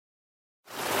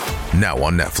Now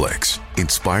on Netflix,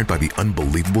 inspired by the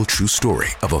unbelievable true story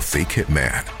of a fake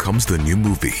hitman, comes the new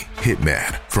movie,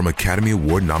 Hitman, from Academy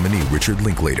Award nominee Richard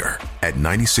Linklater. At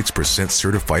 96%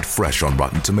 certified fresh on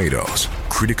Rotten Tomatoes,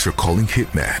 critics are calling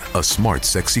Hitman a smart,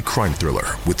 sexy crime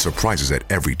thriller with surprises at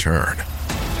every turn.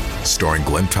 Starring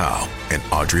Glenn Powell and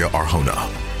Adria Arjona,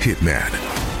 Hitman.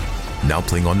 Now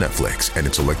playing on Netflix and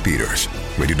in select theaters.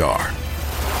 Rated R.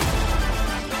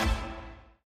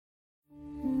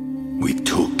 We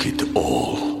took it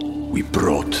all. We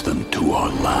brought them to our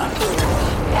land.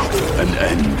 An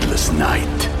endless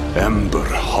night, ember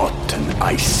hot and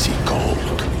icy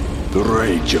cold. The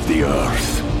rage of the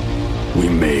earth. We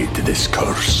made this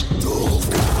curse.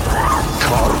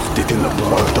 Carved it in the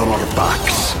blood on our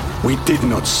backs. We did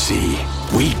not see.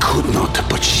 We could not,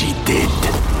 but she did.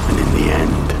 And in the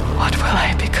end... What will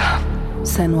I become?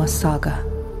 Senua's Saga.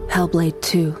 Hellblade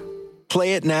 2.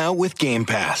 Play it now with Game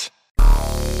Pass.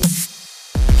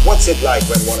 What's it like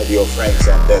when one of your friends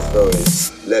on death row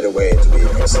is led away to be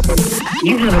executed?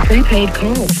 You have a prepaid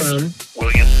call from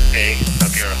William A.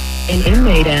 Noguera, an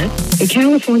inmate at the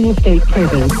California State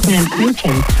Prison, San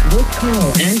Quentin. This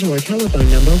call and your telephone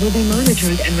number will be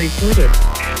monitored and recorded.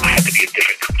 I had to be a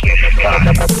different place,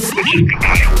 which is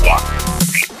kind of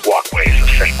walkways of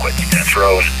San Quentin death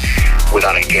row,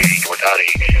 without a gang, without a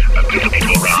group of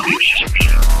people around. It was just me.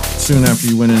 Soon after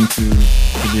you went to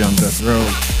be on death row,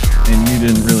 and you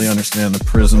didn't really understand the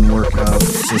prison workout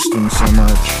system so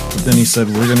much. But then he said,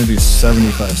 we're going to do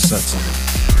 75 sets of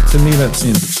it. To me, that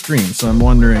seems extreme. So I'm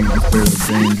wondering if there's a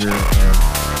danger of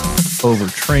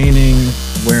overtraining,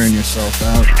 wearing yourself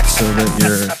out so that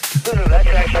you're... That's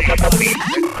actually funny.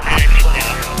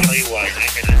 I'll tell you why.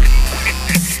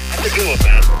 That's a good one,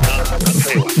 man. I'll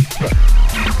tell you why.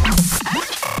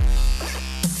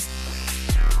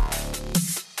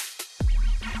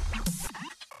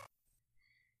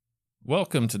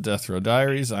 Welcome to Death Row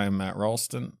Diaries. I am Matt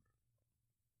Ralston. And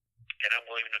I'm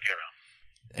William Noguera.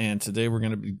 And today we're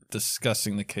going to be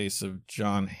discussing the case of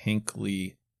John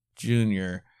Hinckley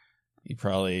Jr. You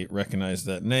probably recognize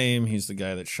that name. He's the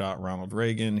guy that shot Ronald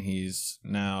Reagan. He's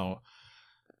now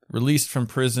released from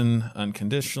prison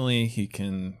unconditionally. He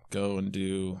can go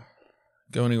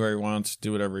anywhere he wants,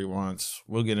 do whatever he wants.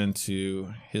 We'll get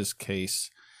into his case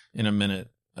in a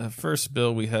minute. First,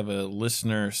 Bill, we have a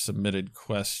listener-submitted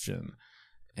question,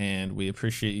 and we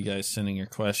appreciate you guys sending your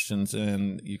questions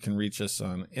in. You can reach us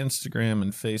on Instagram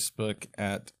and Facebook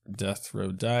at Death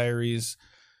Row Diaries.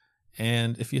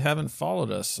 And if you haven't followed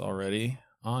us already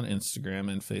on Instagram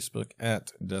and Facebook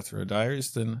at Death Row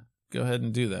Diaries, then go ahead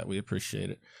and do that. We appreciate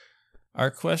it.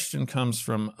 Our question comes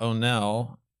from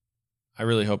Onel. I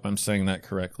really hope I'm saying that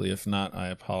correctly. If not, I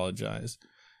apologize.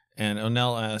 And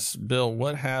Onel asks, Bill,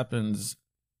 what happens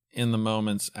in the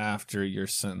moments after you're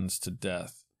sentenced to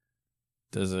death?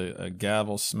 Does a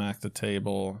gavel smack the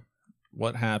table?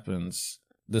 What happens?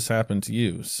 This happened to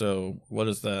you, so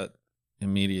what is that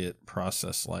immediate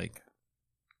process like?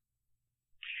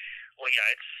 Well, yeah,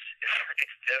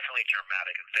 it's definitely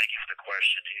dramatic, and thank you for the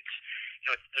question.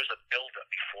 There's a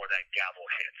build-up before that gavel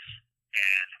hits,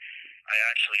 and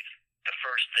the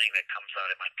first thing that comes out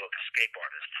in my book, Escape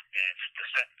Artist, and it's the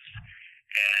sentence.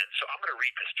 And so I'm going to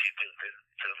read this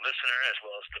to the listener as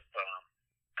well as the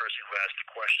person who asked the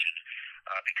question,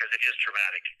 because it is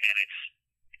dramatic, and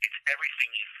it's everything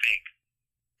you think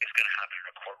is going to happen in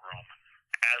a courtroom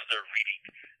as they're reading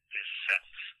this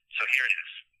sentence. So here it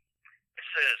is. It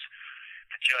says,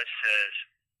 the judge says,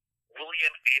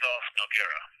 William Adolph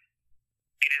Noguera,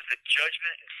 it is the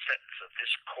judgment and sentence of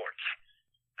this court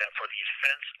that for the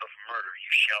offense of murder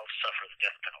you shall suffer the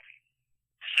death penalty.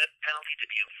 Said penalty to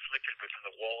be inflicted within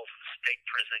the walls of the state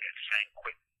prison at San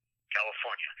Quentin,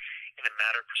 California, in a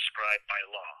matter prescribed by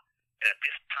law, and at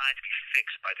this time to be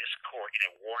fixed by this court in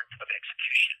a warrant of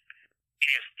execution. It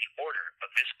is the order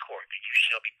of this court that you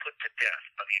shall be put to death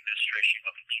by the administration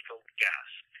of lethal gas.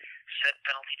 Said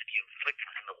penalty to be inflicted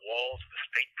within the walls of the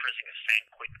state prison of San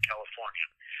Quentin, California.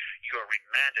 You are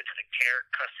remanded to the care,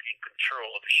 custody, and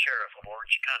control of the sheriff of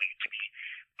Orange County to be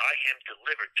by him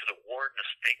delivered to the warden of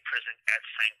state prison at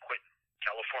San Quentin,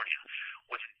 California,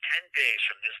 within 10 days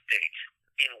from this date.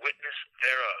 In witness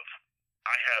thereof,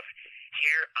 I have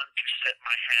hereunto set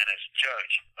my hand as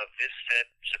judge of this said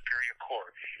superior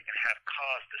court, and have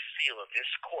caused the seal of this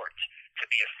court to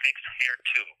be affixed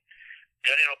hereto.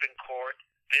 Done in open court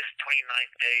this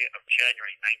 29th day of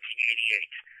January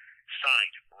 1988.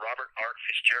 Signed, Robert R.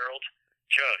 Fitzgerald,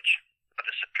 Judge of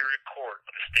the Superior Court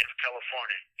of the State of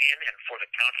California in and for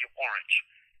the County of Orange.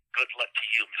 Good luck to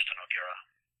you, Mr. Noguera.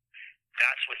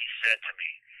 That's what he said to me.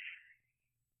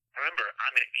 Remember,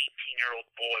 I'm an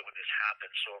 18-year-old boy when this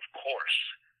happened, so of course,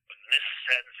 when this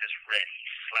sentence is read, he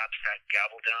slaps that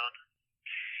gavel down.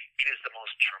 It is the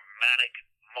most traumatic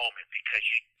moment because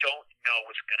you don't know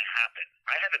what's going to happen.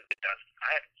 I haven't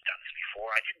done this before.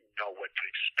 I didn't know what to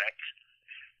expect.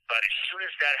 But as soon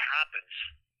as that happens,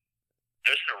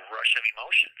 there's a rush of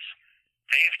emotions.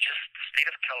 The state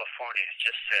of California has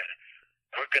just said,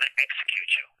 we're going to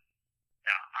execute you.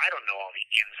 Now, I don't know all the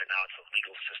ins and outs of the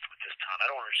legal system at this time. I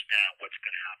don't understand what's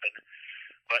going to happen.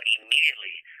 But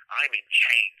immediately, I'm in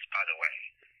chains, by the way.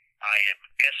 I am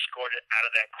escorted out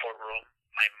of that courtroom.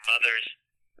 My mother's,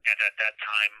 and at that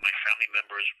time, my family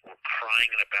members were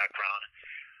crying in the background.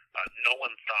 No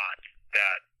one thought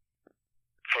that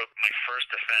for my first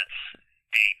offense,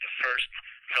 being the first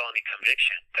felony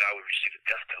conviction, that I would receive the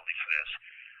death penalty for this.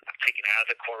 I'm taken out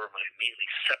of the courtroom and immediately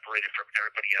separated from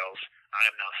everybody else. I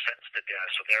am now sentenced to death,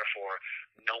 so therefore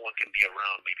no one can be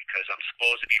around me because I'm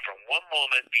supposed to be from one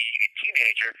moment being a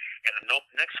teenager and the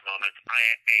next moment I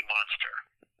am a monster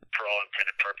for all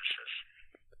intended purposes.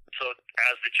 So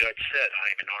as the judge said,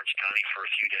 I am in Orange County for a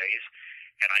few days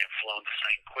and I am flown to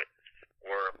St. Quentin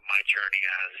where my journey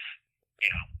as,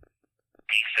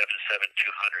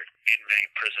 D77200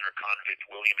 inmate prisoner convict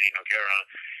William A. Noguera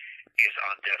is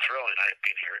on death row, and I've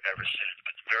been here ever since.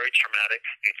 But it's very traumatic.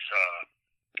 It's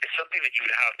something that you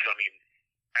would have to,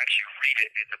 actually read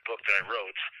it in the book that I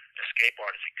wrote, Escape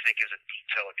Artist. It gives a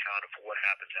detailed account of what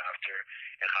happens after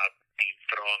and how being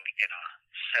thrown in a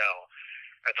cell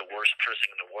at the worst prison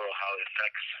in the world, how it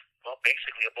affects,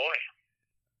 basically a boy.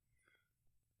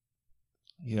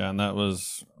 Yeah, and that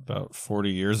was about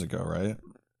 40 years ago, right?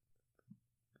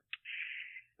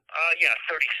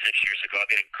 36 years ago. I've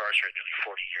been incarcerated nearly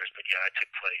 40 years, but yeah, it took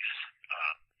place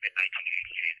in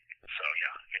 1988. So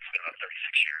yeah, it's been about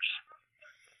 36 years.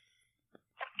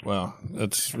 Wow,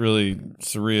 that's really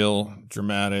surreal,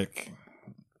 dramatic.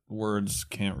 Words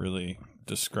can't really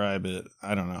describe it.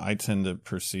 I don't know. I tend to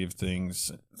perceive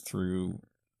things through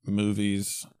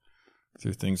movies,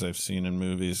 through things I've seen in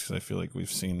movies, because I feel like we've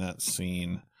seen that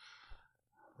scene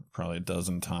probably a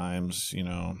dozen times,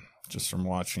 just from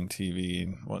watching TV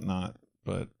and whatnot.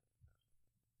 But,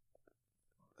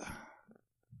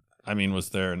 was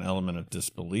there an element of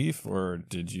disbelief, or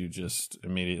did you just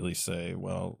immediately say,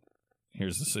 well,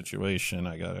 here's the situation,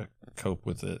 I got to cope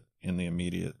with it in the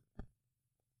immediate?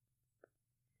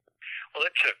 Well,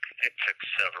 it took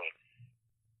several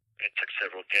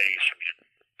days for me to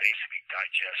basically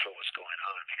digest what was going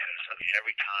on, because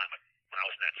every time when I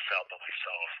was in that cell by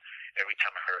myself, every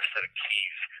time I heard a set of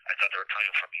keys, I thought they were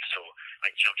coming for me, so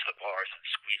I jumped to the bars and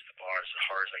squeezed the bars as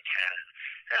hard as I can.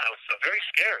 And I was very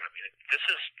scared. This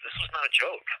was not a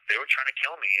joke. They were trying to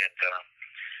kill me, and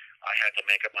I had to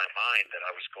make up my mind that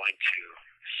I was going to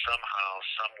somehow,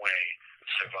 some way,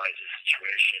 survive this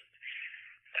situation.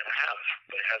 And I have,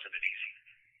 but it hasn't been easy.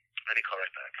 I did call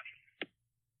right back.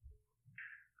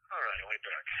 All right, way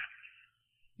back.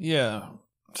 Yeah.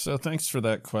 So thanks for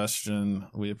that question.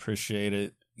 We appreciate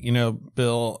it.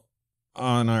 Bill,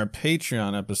 on our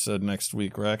Patreon episode next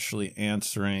week, we're actually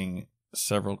answering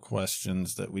several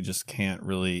questions that we just can't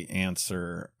really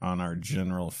answer on our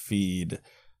general feed.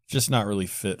 Just not really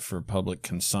fit for public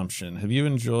consumption. Have you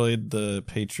enjoyed the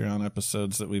Patreon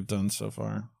episodes that we've done so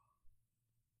far?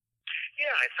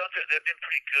 Yeah, I thought that they've been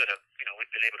pretty good.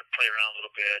 We've been able to play around a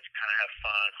little bit, kind of have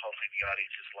fun. Hopefully the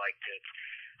audience has liked it.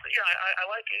 But yeah, I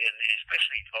like it, and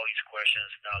especially all these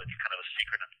questions now that it's kind of a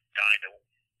secret. I'm dying to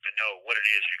know what it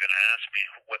is you're going to ask me,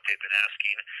 what they've been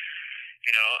asking.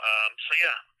 So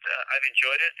yeah, I've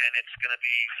enjoyed it, and it's going to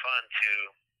be fun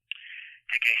to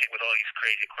get hit with all these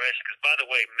crazy questions. Because by the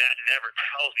way, Matt never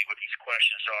tells me what these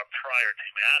questions are prior to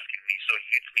him asking me, so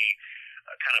he gets me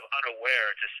kind of unaware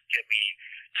to get me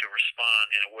to respond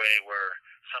in a way where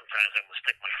sometimes I'm going to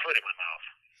stick my foot in my mouth.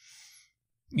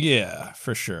 Yeah,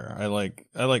 for sure. I like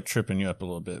tripping you up a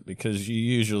little bit because you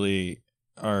usually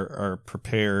are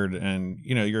prepared and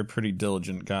you're a pretty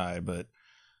diligent guy, but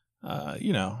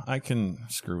I can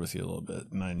screw with you a little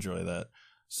bit and I enjoy that.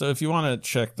 So if you want to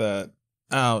check that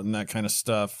out and that kind of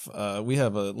stuff, we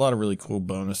have a lot of really cool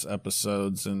bonus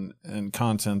episodes and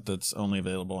content that's only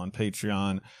available on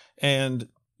Patreon. And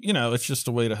it's just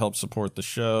a way to help support the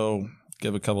show.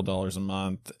 Give a couple dollars a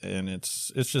month, and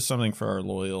it's just something for our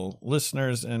loyal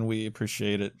listeners, and we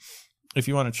appreciate it. If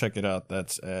you want to check it out,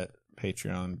 that's at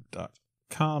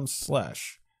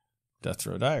patreon.com/Death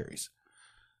Row Diaries.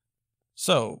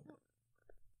 So,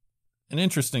 an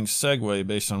interesting segue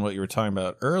based on what you were talking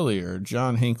about earlier.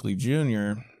 John Hinckley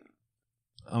Jr.,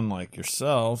 unlike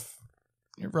yourself,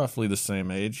 you're roughly the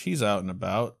same age. He's out and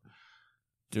about,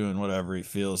 doing whatever he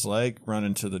feels like,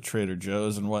 running to the Trader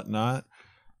Joe's and whatnot.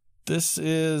 This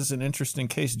is an interesting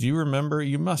case. Do you remember?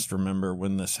 You must remember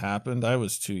when this happened. I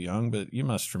was too young, but you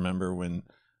must remember when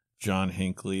John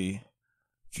Hinckley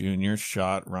Jr.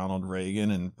 shot Ronald Reagan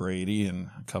and Brady and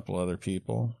a couple other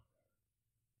people.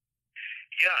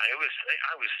 Yeah, I was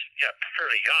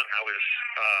fairly young. I was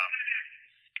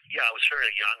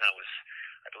fairly young.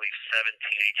 I believe 17,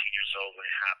 18 years old when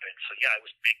it happened. So yeah, it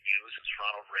was big news. It's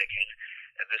Ronald Reagan,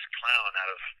 and this clown out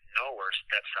of nowhere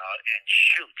steps out and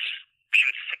shoots 6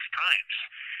 times.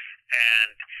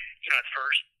 And at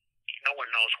first, no one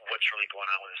knows what's really going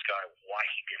on with this guy, why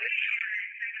he did it.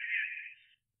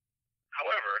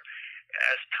 However,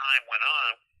 as time went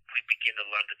on, we begin to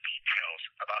learn the details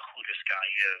about who this guy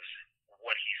is,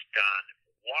 what he's done,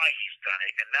 why he's done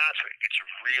it, and that's where it gets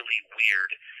really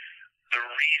weird. The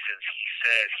reasons he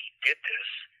says he did this,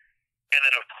 and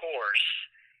then of course,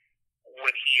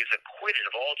 when he is acquitted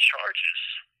of all charges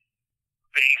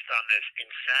based on this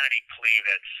insanity plea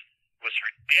that was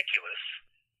ridiculous,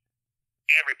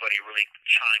 everybody really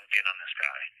chimed in on this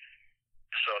guy.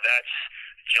 So that's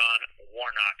John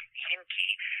Warnock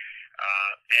Hinckley.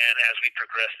 And as we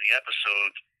progress the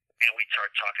episode and we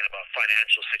start talking about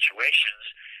financial situations,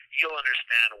 you'll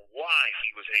understand why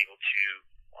he was able to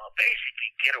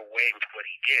basically get away with what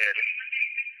he did.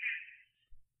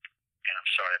 And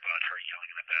I'm sorry about her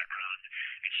yelling in the background.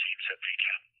 It seems that they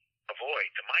can avoid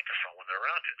the microphone when they're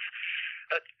around it.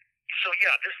 So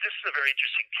yeah, this is a very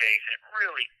interesting case. And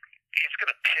it's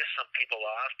going to piss some people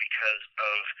off because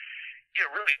of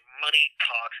really money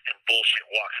talks and bullshit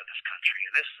walks in this country.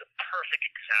 And this is a perfect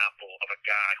example of a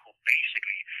guy who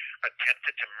basically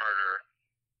attempted to murder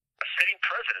a sitting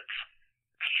president.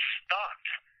 He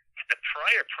stalked the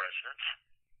prior president,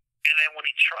 and then when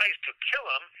he tries to kill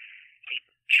him, he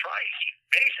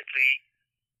basically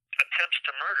attempts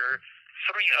to murder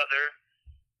 3 other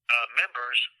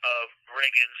members of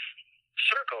Reagan's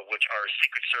circle, which are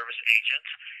Secret Service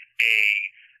agents,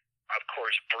 of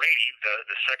course, Brady,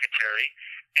 the secretary,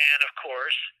 and of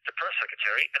course, the press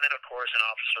secretary, and then of course, an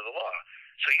officer of the law.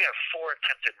 So you have 4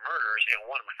 attempted murders, and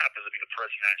one happens to be the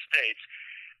President of the United States.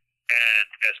 And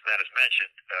as Matt has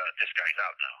mentioned, this guy's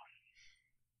out now.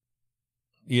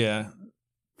 Yeah.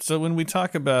 So when we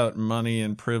talk about money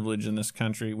and privilege in this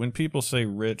country, when people say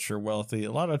rich or wealthy,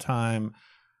 a lot of time,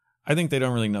 I think they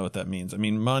don't really know what that means. I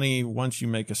mean, money, once you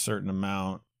make a certain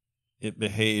amount, it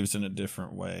behaves in a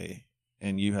different way,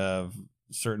 and you have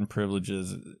certain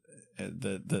privileges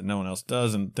that no one else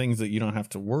does, and things that you don't have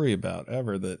to worry about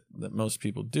ever that most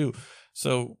people do.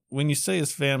 So when you say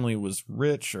his family was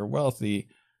rich or wealthy,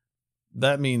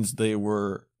 that means they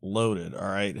were loaded. All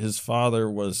right. His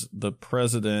father was the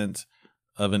president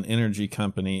of an energy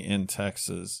company in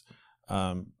Texas,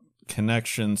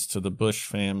 connections to the Bush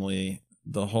family,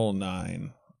 the whole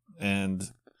nine.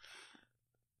 And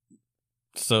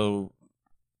so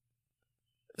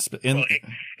it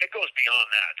goes beyond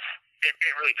that.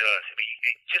 It really does. I mean,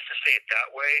 just to say it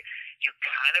that way, you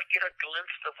kind of get a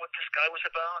glimpse of what this guy was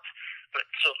about. But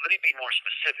so let me be more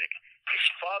specific. His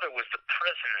father was the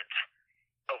president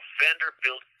of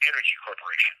Vanderbilt Energy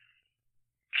Corporation.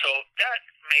 So that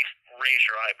makes raise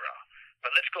your eyebrow.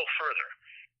 But let's go further.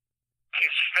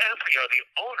 His family are the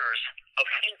owners of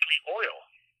Hinckley Oil.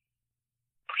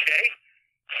 Okay?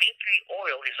 Hinckley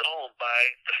Oil is owned by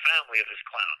the family of this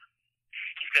clown.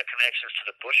 He's got connections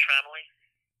to the Bush family,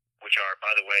 which are,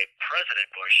 by the way,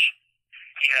 President Bush.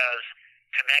 He has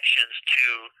connections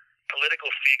to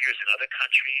political figures in other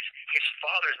countries. His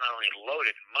father's not only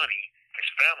loaded money, his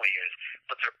family is,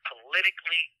 but they're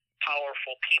politically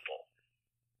powerful people.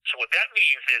 So what that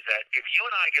means is that if you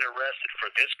and I get arrested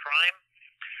for this crime,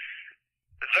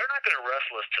 they're not going to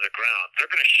wrestle us to the ground.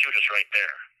 They're going to shoot us right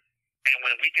there. And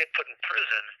when we get put in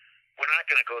prison, we're not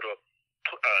going to go to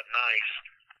a nice,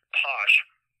 posh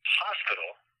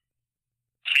hospital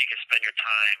so you can spend your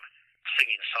time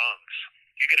singing songs.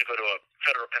 You're going to go to a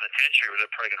federal penitentiary where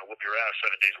they're probably going to whoop your ass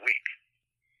 7 days a week.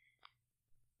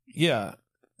 Yeah.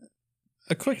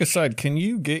 A quick aside, can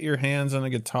you get your hands on a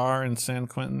guitar in San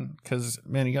Quentin? Because,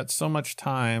 man, you got so much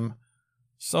time.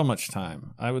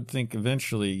 I would think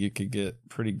eventually you could get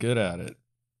pretty good at it.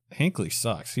 Hinckley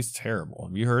sucks. He's terrible.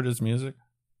 Have you heard his music?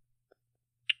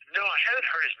 No, I haven't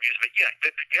heard his music, but yeah,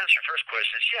 the answer to your first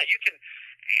question is, yeah, you can,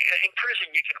 in prison,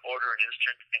 you can order an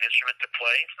instrument to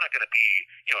play. It's not going to be,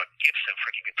 a Gibson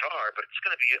freaking guitar, but it's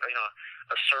going to be,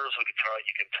 a serviceable guitar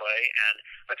you can play. And,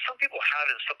 but some people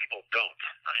have it and some people don't.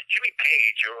 Jimmy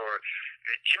Page or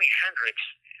Jimi Hendrix,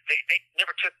 they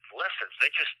never took lessons.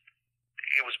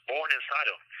 It was born inside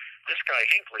of them. This guy,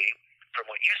 Hinckley, from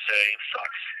what you say,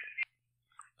 sucks.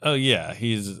 Oh, yeah.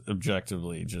 He's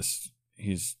objectively just,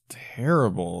 he's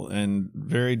terrible and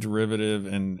very derivative,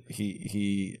 and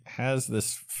he has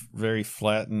this very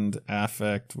flattened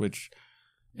affect, which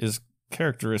is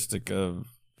characteristic of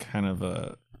kind of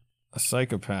a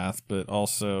psychopath, but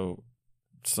also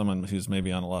someone who's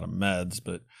maybe on a lot of meds.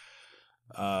 But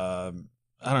I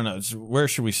don't know. Where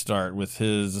should we start with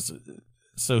his?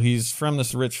 So he's from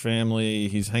this rich family.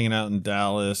 He's hanging out in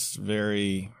Dallas,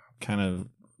 very kind of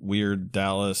weird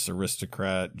Dallas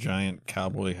aristocrat, giant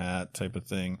cowboy hat type of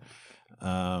thing.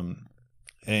 And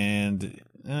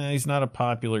he's not a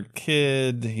popular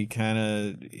kid.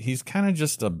 He's kind of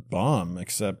just a bum,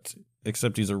 except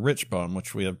he's a rich bum,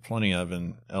 which we have plenty of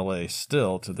in LA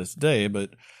still to this day.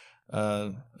 But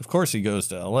of course he goes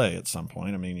to LA at some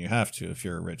point. I mean, you have to if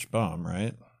you're a rich bum,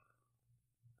 right?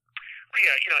 Well,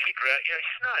 yeah,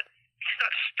 he's not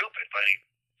stupid by any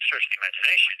stretch of the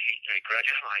imagination. He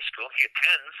graduates from high school. He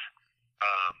attends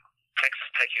Texas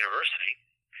Tech University,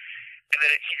 and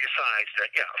then he decides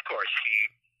that, yeah, of course,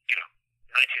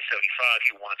 1975,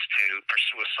 he wants to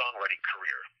pursue a songwriting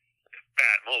career.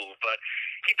 Bad move, but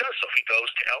he does so. He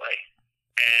goes to LA,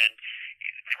 and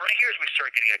right here is we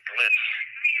start getting a glimpse.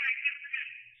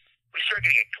 We start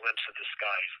getting a glimpse of this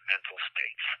guy's mental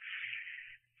states.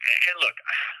 And look,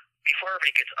 before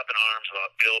everybody gets up in arms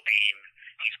about Bill being,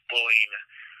 he's bullying,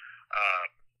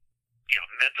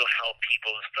 mental health people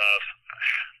and stuff.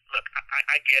 Look,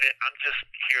 I get it. I'm just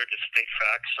here to state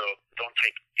facts, so don't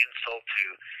take insult to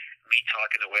me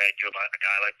talking the way I do about a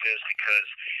guy like this, because,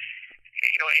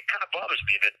 it kind of bothers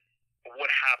me that what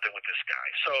happened with this guy.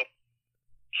 So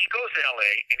he goes to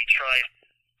LA and he tries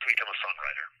to become a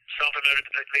songwriter. Sound familiar,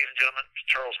 ladies and gentlemen?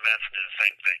 Charles Manson did the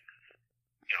same thing.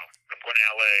 I'm going to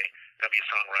LA, going to be a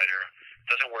songwriter.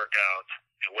 Doesn't work out.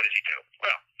 And what does he do?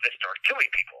 Well, let's start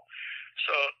killing people.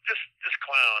 So this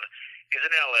clown is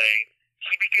in LA.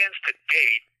 He begins to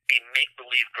date a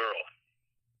make-believe girl.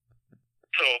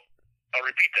 So I'll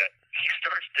repeat that. He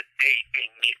starts to date a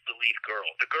make-believe girl.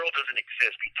 The girl doesn't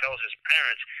exist. He tells his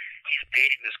parents he's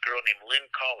dating this girl named Lynn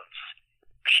Collins.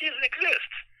 She doesn't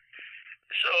exist.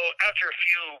 So after a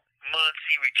few months,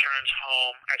 he returns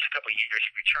home. Actually, a couple of years,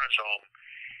 he returns home.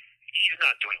 He's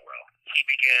not doing well. He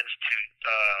begins to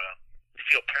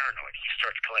feel paranoid. He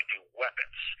starts collecting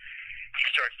weapons. He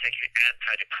starts taking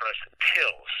antidepressant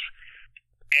pills.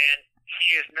 And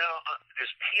he is now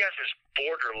he has this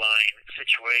borderline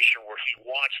situation where he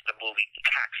watched the movie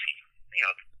Taxi.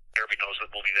 Everybody knows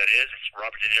what movie that is. It's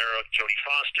Robert De Niro, Jodie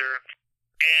Foster.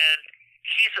 And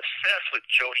he's obsessed with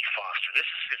Jodie Foster. This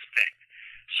is his thing.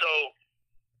 So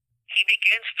he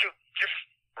begins to just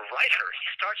write her. He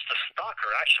starts to stalk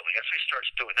her, actually. That's what he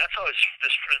starts doing. That's how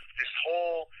this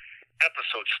whole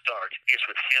episode starts, is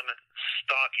with him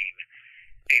stalking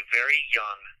a very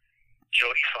young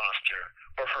Jodie Foster,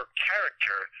 or her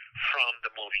character from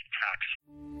the movie Taxi.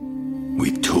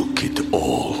 We took it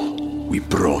all. We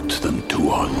brought them to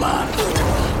our land.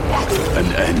 An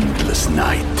endless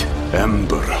night,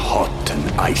 ember hot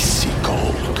and icy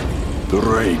cold. The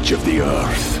rage of the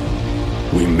earth.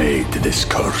 We made this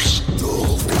curse.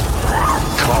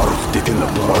 Carved it in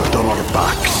the blood on our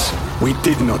backs. We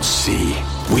did not see.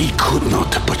 We could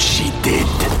not, but she did.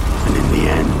 And in the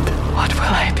end... What will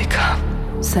I become?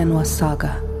 Senua's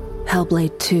Saga.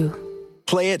 Hellblade 2.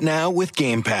 Play it now with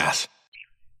Game Pass.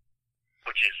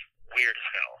 Which is weird as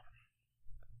hell.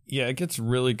 Yeah, it gets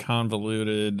really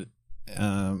convoluted,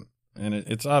 and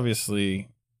it's obviously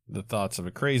the thoughts of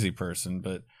a crazy person,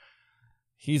 but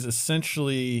he's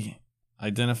essentially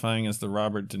identifying as the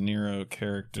Robert De Niro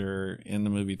character in the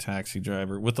movie Taxi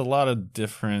Driver with a lot of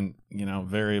different,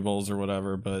 variables or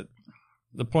whatever, but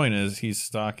the point is he's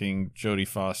stalking Jodie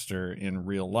Foster in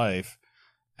real life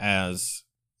as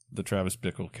the Travis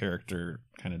Bickle character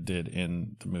kind of did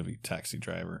in the movie Taxi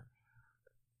Driver.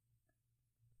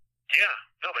 Yeah,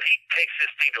 no, but he takes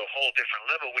this thing to a whole different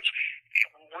level, which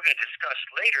we're going to discuss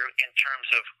later in terms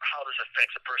of how this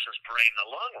affects a person's brain in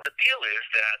the long run. The deal is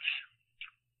that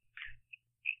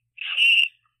he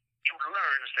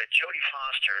learns that Jodie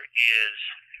Foster is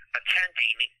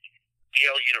attending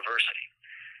Yale University.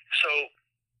 So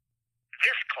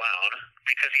this clown,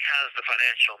 because he has the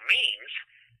financial means,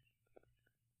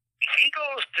 he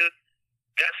goes to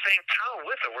that same town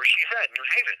with her where she's at, New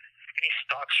Haven, and he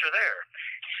stalks her there.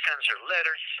 He sends her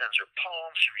letters, he sends her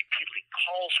poems, he repeatedly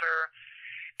calls her,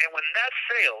 and when that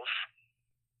fails,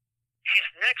 his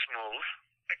next move,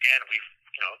 again,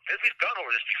 we've gone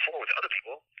over this before with other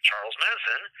people, Charles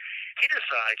Manson, he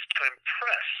decides to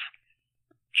impress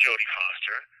Jodie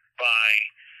Foster by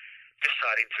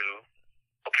deciding to,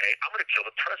 okay, I'm going to kill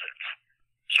the president.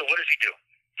 So what does he do?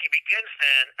 He begins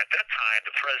then, at that time,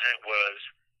 the president was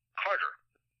Carter.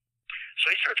 So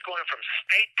he starts going from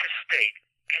state to state,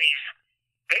 and he's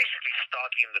basically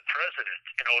stalking the president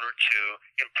in order to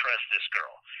impress this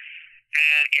girl.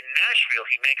 And in Nashville,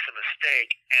 he makes a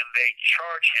mistake, and they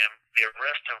charge him, they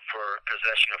arrest him for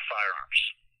possession of firearms.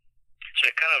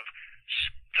 So it kind of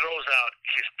throws out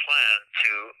his plan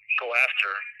to go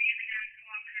after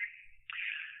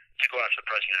the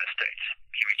President of the United States.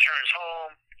 He returns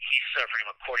home. He's suffering,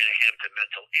 according to him, to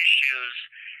mental issues.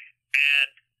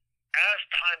 And as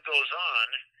time goes on,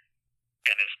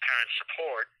 and his parents'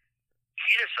 support,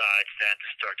 he decides then to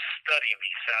start studying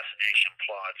the assassination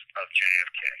plots of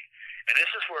JFK. And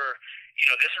this is where,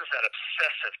 this is that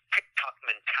obsessive TikTok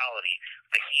mentality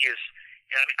that he is,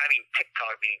 I mean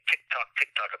TikTok meaning TikTok,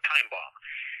 a time bomb.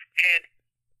 And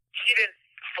he then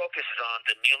focuses on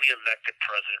the newly elected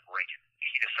President Reagan.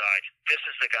 He decides, this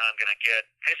is the guy I'm going to get.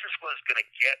 This is what's going to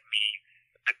get me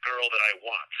the girl that I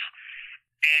want.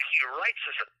 And he writes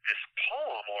this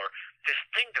poem or this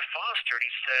thing to Foster, and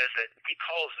he says that he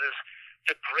calls this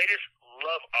the greatest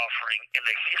love offering in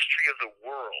the history of the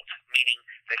world, meaning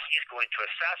that he's going to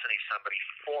assassinate somebody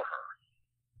for her.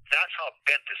 That's how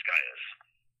bent this guy is.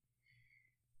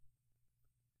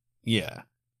 Yeah.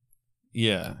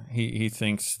 Yeah. He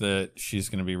thinks that she's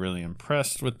going to be really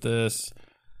impressed with this.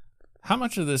 How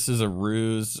much of this is a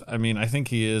ruse? I mean, I think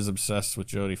he is obsessed with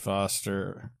Jodie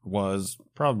Foster,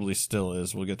 probably still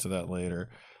is. We'll get to that later.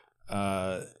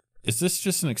 Is this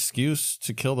just an excuse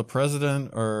to kill the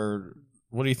president, or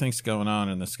what do you think's going on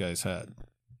in this guy's head?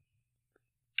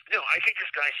 No, I think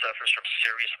this guy suffers from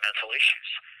serious mental issues.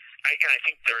 And I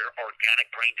think they're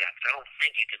organic brain damage. I don't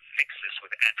think you can fix this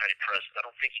with antidepressants. I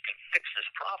don't think you can fix this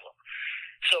problem.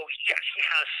 So, yes, he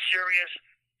has serious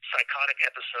psychotic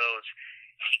episodes.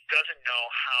 He doesn't know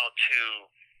how to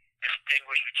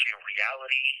distinguish between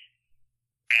reality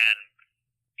and,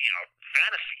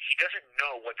 fantasy. He doesn't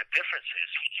know what the difference is.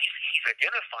 He's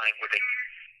identifying with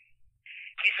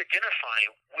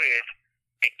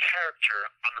a character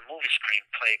on the movie screen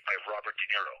played by Robert De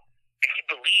Niro. And he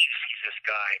believes he's this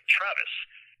guy, Travis.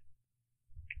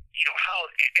 How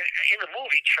in the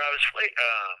movie, Travis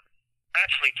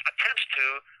actually attempts to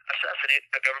assassinate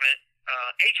a government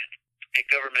agent, a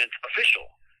government official.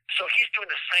 So he's doing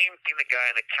the same thing the guy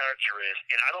in the character is,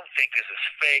 and I don't think this is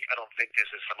fake. I don't think this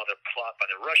is some other plot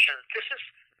by the Russians. This is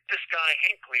this guy,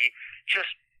 Hinckley, just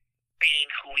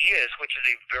being who he is, which is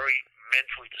a very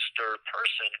mentally disturbed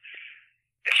person.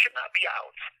 It should not be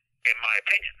out, in my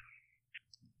opinion.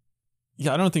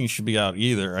 Yeah, I don't think he should be out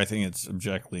either. I think it's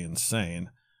objectively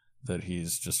insane that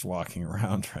he's just walking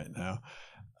around right now.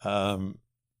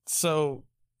 So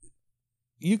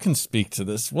you can speak to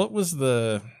this. What was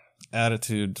the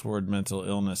attitude toward mental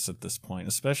illness at this point,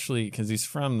 especially because he's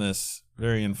from this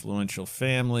very influential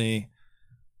family?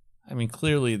 I mean,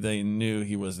 clearly they knew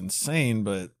he was insane,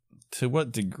 but to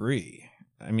what degree?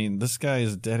 I mean, this guy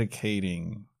is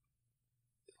dedicating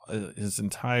his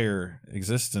entire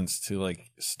existence to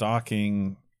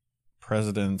stalking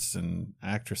presidents and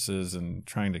actresses and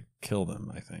trying to kill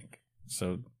them, I think.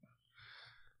 So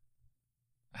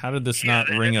how did this not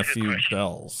ring a few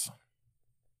bells?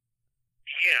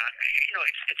 Yeah,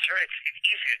 it's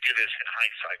easy to do this in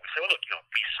hindsight. We say, well, look,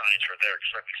 these signs are there,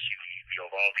 just like we see the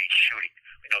Uvalde shooting.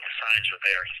 We know the signs are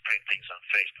there. He's putting things on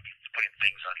Facebook. He's putting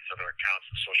things on his other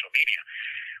accounts and social media.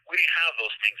 We didn't have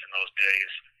those things in those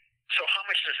days. So how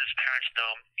much does his parents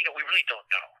know? We really don't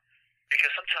know.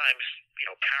 Because sometimes,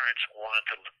 parents want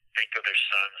to think of their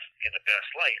sons in the best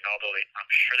light. And although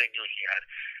I'm sure they knew he had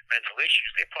mental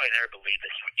issues, they probably never believed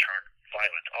that he would turn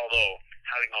violent. Although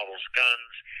having all those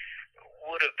guns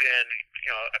would have been,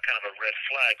 a kind of a red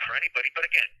flag for anybody. But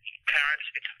again, parents,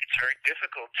 it's very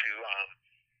difficult to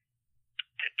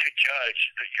judge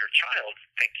your child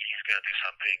thinking he's going to do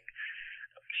something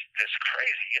that's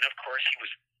crazy. And of course, he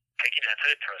was taking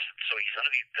antidepressants, so he's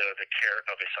under the care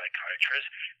of a psychiatrist.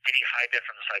 Did he hide that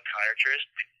from the psychiatrist?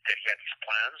 Did he have these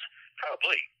plans?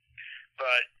 Probably.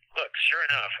 But look, sure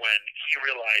enough, when he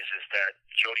realizes that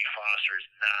Jodie Foster is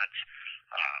not,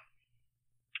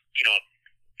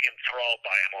 enthralled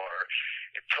by him or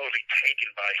totally taken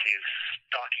by his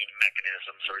stalking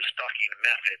mechanisms or his stalking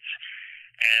methods,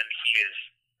 and he is,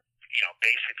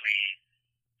 basically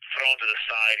thrown to the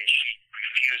side and she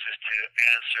refuses to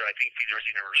answer. I think there was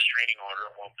even a restraining order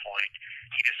at one point.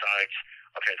 He decides,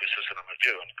 okay, this is what I'm going to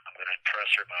do. I'm going to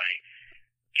impress her by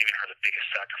giving her the biggest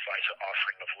sacrifice or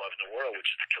offering of love in the world, which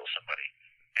is to kill somebody.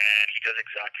 And he does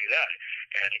exactly that.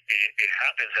 And it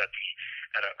happens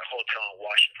at a hotel in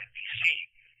Washington, D.C.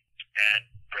 And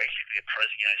basically the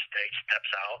President of the United States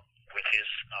steps out with his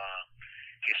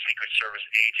Secret Service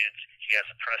agent. He has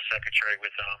a press secretary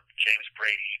with him, James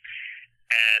Brady.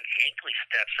 And Hinckley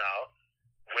steps out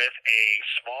with a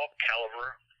small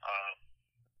caliber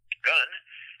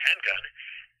handgun,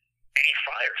 and he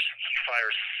fires. He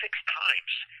fires 6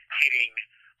 times, hitting.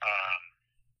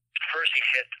 First, he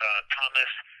hit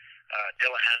Thomas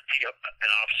Delahanty,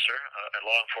 an officer at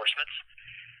law enforcement.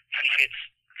 He hits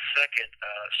second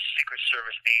Secret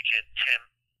Service agent Tim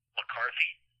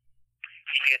McCarthy.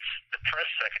 He hits the press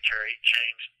secretary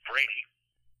James Brady.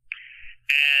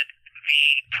 And the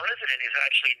president is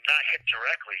actually not hit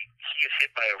directly. He is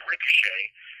hit by a ricochet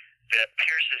that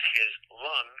pierces his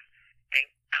lung and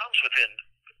comes within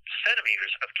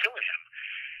centimeters of killing him.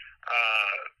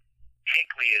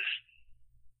 Hinckley is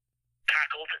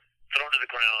tackled, thrown to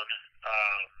the ground.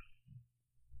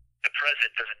 The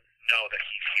president doesn't know that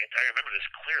he's hit. I remember this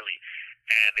clearly.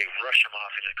 And they rush him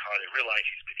off in a car. They realize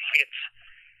he's been hit,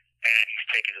 and he's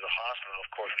taken to the hospital. Of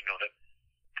course, we know that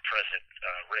President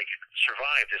Reagan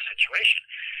survived this situation.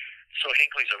 So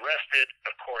Hinckley's arrested.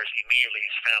 Of course, immediately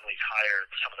his family's hired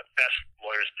some of the best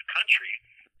lawyers in the country,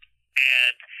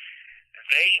 and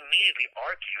they immediately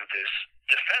argue this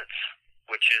defense,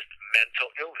 which is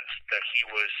mental illness, that he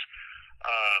was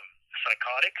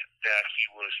psychotic, that he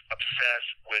was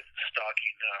obsessed with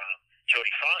stalking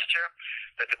Jodie Foster,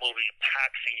 that the movie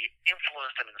Taxi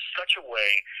influenced him in such a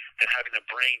way that having the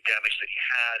brain damage that he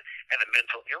had and the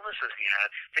mental illnesses he had,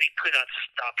 that he could not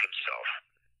stop himself.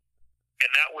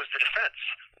 And that was the defense.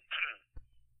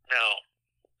 Now,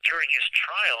 during his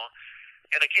trial,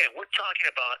 and again, we're talking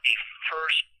about a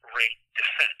first-rate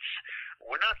defense.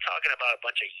 We're not talking about a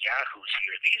bunch of yahoos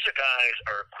here. These are guys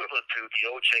are equivalent to the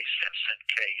O.J. Simpson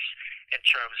case in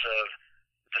terms of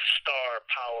the star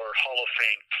power Hall of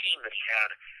Fame team that he had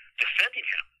defending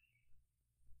him.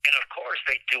 And of course,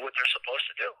 they do what they're supposed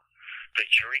to do. The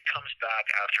jury comes back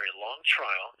after a long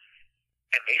trial,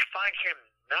 and they find him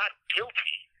not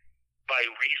guilty by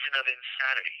reason of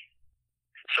insanity.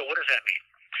 So what does that mean?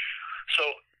 So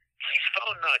he's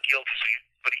found not guilty,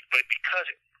 but because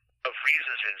of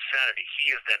reasons of insanity,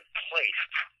 he is then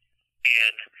placed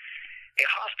in a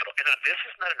hospital. And now this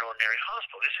is not an ordinary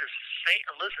hospital. This is St.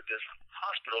 Elizabeth's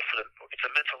Hospital. It's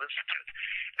a mental institute.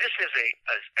 This is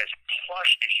as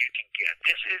plush as you can get.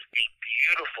 This is a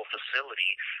beautiful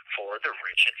facility for the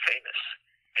rich and famous.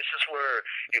 This is where,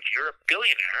 if you're a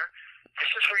billionaire, this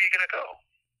is where you're going to go.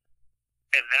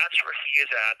 And that's where he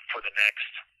is at for the next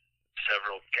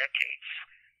several decades.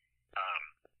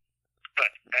 But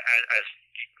as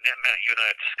Matt, you and I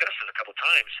have discussed it a couple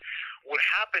times, what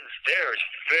happens there is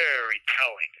very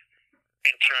telling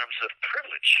in terms of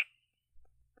privilege.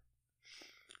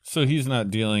 So he's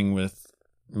not dealing with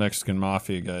Mexican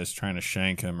mafia guys trying to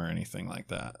shank him or anything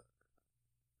like that?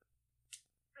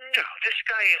 No, this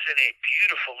guy is in a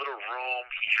beautiful little room.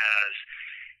 He has,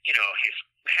 his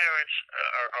parents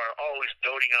are always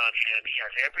doting on him. He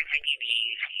has everything he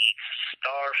needs. He eats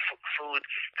star food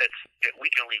that we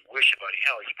can only wish about.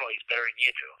 Hell, he probably is better than you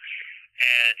do.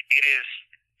 And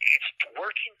it's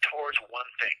working towards one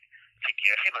thing, to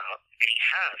get him out, and he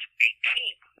has a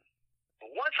team. But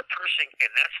once a person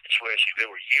in that situation, if it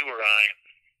were you or I,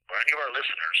 or any of our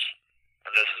listeners,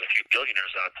 and there's a few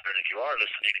billionaires out there, and if you are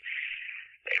listening,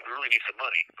 hey, we really need some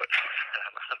money, but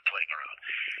I'm playing around.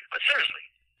 But seriously,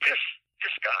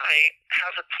 this guy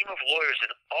has a team of lawyers,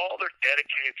 and all they're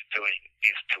dedicated to doing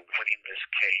is to winning this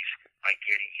case by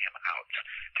getting him out,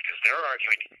 because they're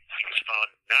arguing he was found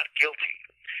not guilty.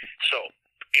 So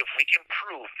if we can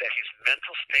prove that his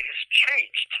mental state has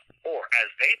changed, or as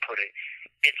they put it,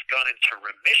 it's gone into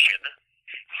remission,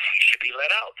 he should be let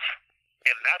out.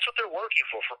 And that's what they're working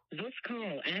for. This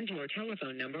call and your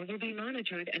telephone number will be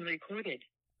monitored and recorded.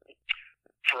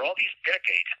 For all these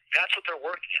decades, that's what they're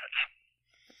working at.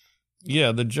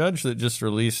 Yeah, the judge that just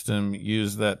released him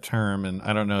used that term, and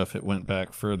I don't know if it went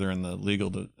back further in the legal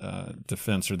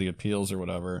defense or the appeals or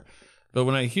whatever. But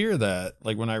when I hear that,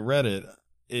 like when I read it,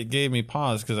 it gave me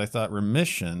pause because I thought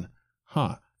remission,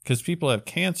 because people have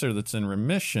cancer that's in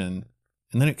remission,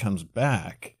 and then it comes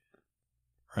back,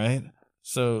 right?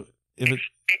 So if it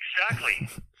exactly,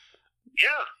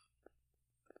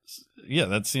 yeah,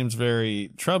 that seems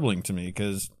very troubling to me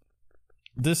because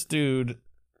this dude.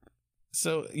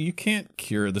 So you can't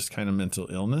cure this kind of mental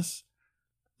illness.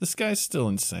 This guy's still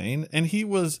insane, and he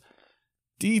was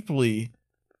deeply,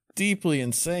 deeply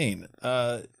insane.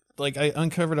 Like I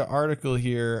uncovered an article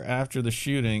here after the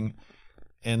shooting,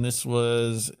 and this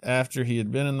was after he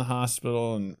had been in the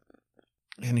hospital, and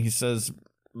he says,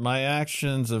 "My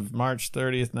actions of March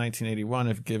 30th, 1981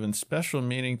 have given special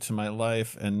meaning to my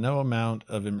life, and no amount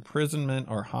of imprisonment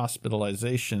or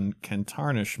hospitalization can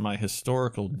tarnish my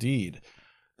historical deed.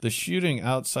 The shooting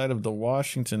outside of the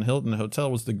Washington Hilton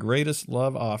Hotel was the greatest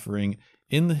love offering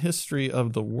in the history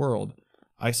of the world.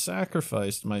 I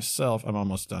sacrificed myself, I'm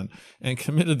almost done, and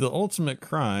committed the ultimate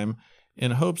crime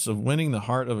in hopes of winning the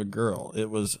heart of a girl. It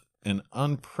was an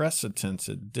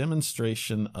unprecedented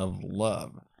demonstration of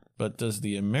love. But does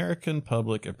the American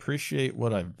public appreciate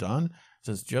what I've done?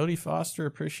 Does Jodie Foster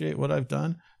appreciate what I've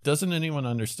done? Doesn't anyone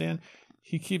understand?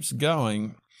 He keeps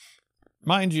going.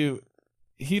 Mind you,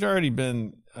 he'd already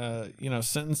been,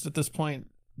 sentenced at this point.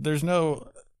 There's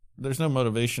no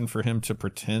motivation for him to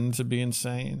pretend to be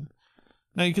insane.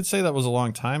 Now, you could say that was a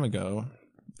long time ago,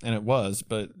 and it was,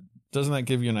 but doesn't that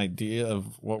give you an idea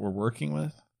of what we're working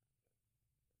with?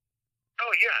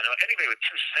 Oh, yeah. No, anybody with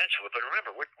 2 cents would. But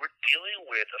remember, we're dealing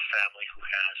with a family who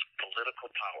has political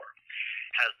power,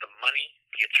 has the money,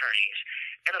 the attorneys.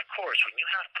 And, of course, when you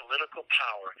have political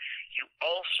power, you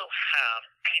also have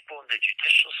people in the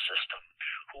judicial system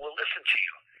who will listen to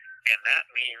you. And that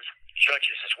means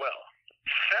judges as well,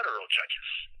 federal judges.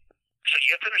 So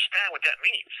you have to understand what that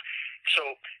means. So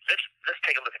let's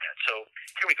take a look at that. So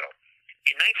here we go.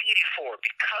 In 1984,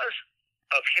 because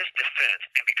of his defense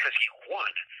and because he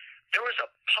won, there was a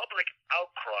public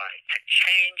outcry to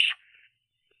change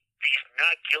these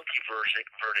not guilty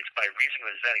verdicts by reason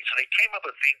of insanity. So they came up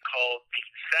with a thing called the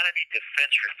Insanity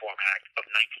Defense Reform Act of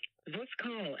 19... This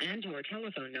call and your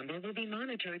telephone number will be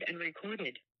monitored and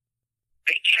recorded.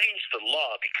 They changed the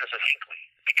law because of Hinckley,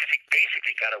 because he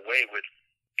basically got away with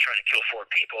trying to kill 4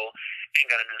 people and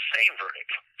got an insane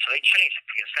verdict. So they changed it.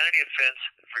 The Insanity Defense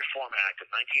Reform Act of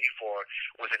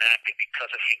 1984 was enacted because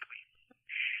of Hinckley.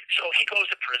 So he goes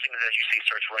to prison and, as you see,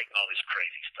 starts writing all this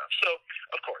crazy stuff. So,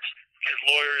 of course, his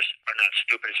lawyers are not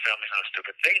stupid. His family's not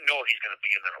stupid. They know he's going to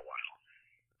be in there a while.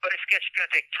 But it's going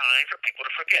to take time for people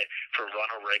to forget, for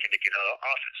Ronald Reagan to get out of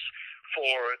office,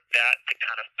 for that to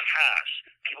kind of pass.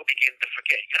 People begin to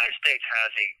forget. The United States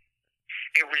has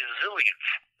a resilient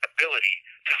ability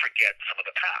to forget some of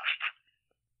the past,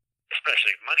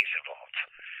 especially if money's involved.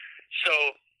 So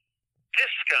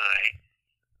this guy,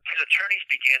 his attorneys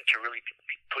began to really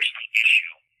push the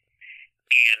issue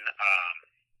in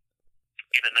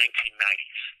the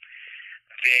 1990s.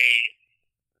 They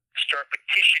start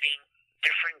petitioning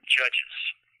different judges,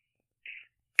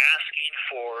 asking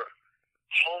for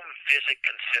home visit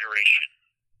consideration.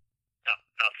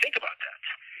 Now think about that.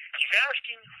 He's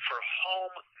asking for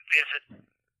home visit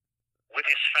with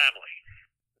his family.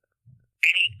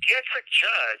 And he gets a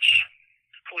judge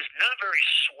who is not very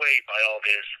swayed by all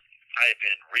this. I have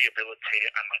been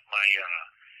rehabilitated.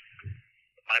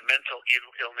 My mental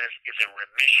illness is in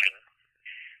remission.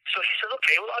 So he said,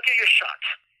 okay, well, I'll give you a shot.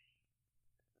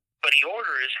 But he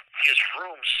orders his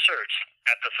room searched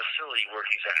at the facility where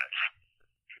he's at.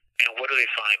 And what do they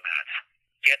find, Matt?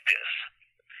 Get this.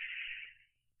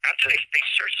 After they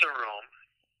search the room,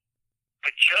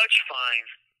 the judge finds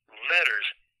letters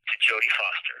to Jodie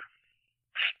Foster,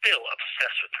 still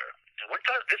obsessed with her. And we're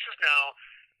talking, this is now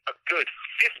a good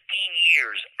 15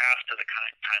 years after the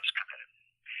crimes committed.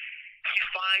 He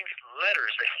finds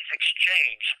letters that he's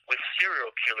exchanged with serial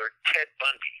killer Ted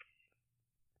Bundy.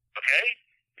 Okay?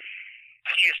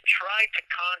 He has tried to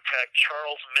contact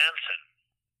Charles Manson.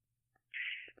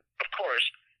 Of course,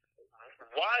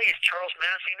 why is Charles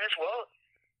Manson this? Well,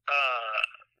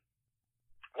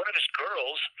 one of his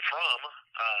girls from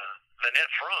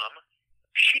Lynette Fromm,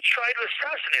 she tried to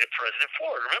assassinate President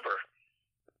Ford, remember?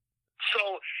 So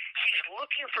he's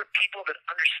looking for people that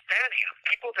understand him,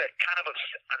 people that kind of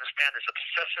understand this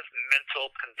obsessive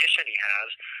mental condition he has,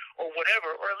 or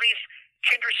whatever, or at least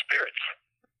kindred spirits.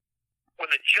 When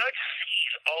the judge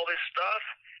sees all this stuff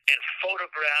and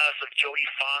photographs of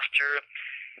Jodie Foster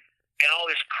and all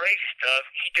this crazy stuff,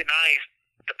 he denies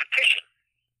the petition.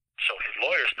 So his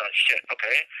lawyers thought, shit,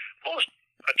 okay. Most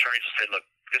attorneys say, look,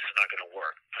 this is not going to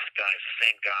work. This guy is the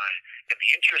same guy. In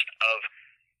the interest of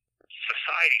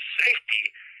society's safety,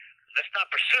 let's not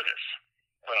pursue this.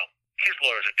 Well, his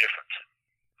lawyers are different.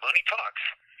 Money talks.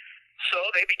 So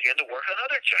they begin to work on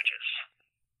other judges.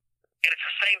 And it's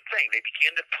the same thing. They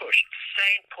begin to push.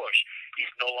 Same push.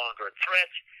 He's no longer a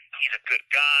threat. He's a good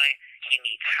guy. He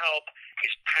needs help.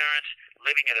 His parents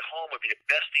living at home would be the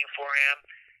best thing for him.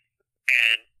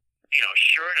 And,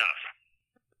 sure enough,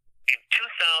 in 2005,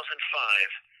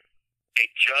 a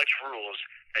judge rules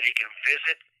that he can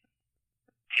visit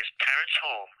his parents'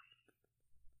 home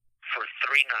for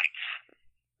 3 nights.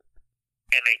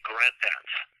 And they grant that.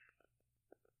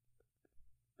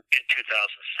 In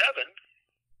 2007,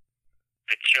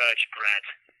 the judge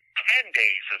grants 10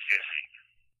 days of visiting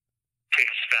to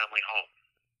his family home.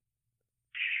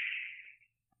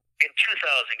 In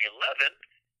 2011,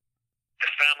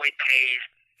 the family pays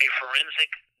a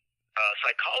forensic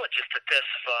psychologist to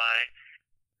testify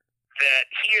that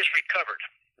he has recovered.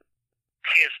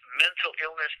 his mental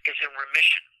illness is in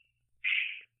remission.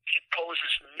 He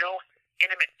poses no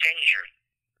imminent danger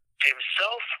to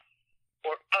himself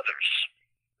or others.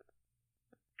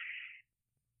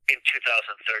 In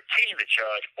 2013, the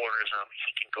judge orders him,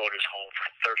 he can go to his home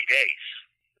for 30 days.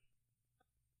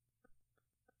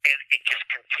 And it just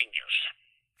continues.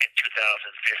 In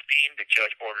 2015, the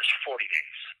judge orders 40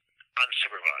 days,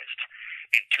 unsupervised.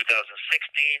 In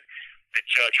 2016, the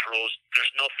judge rules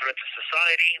there's no threat to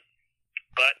society,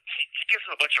 but he gives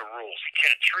him a bunch of rules. He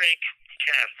can't drink, he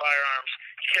can't have firearms,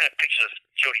 he can't have pictures of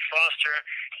Jodie Foster,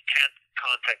 he can't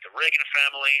contact the Reagan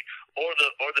family or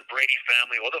the Brady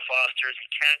family or the Fosters, he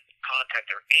can't contact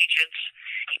their agents,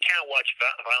 he can't watch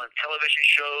violent television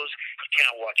shows, he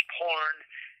can't watch porn,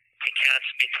 he can't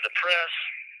speak to the press.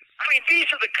 I mean, these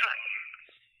are the kind.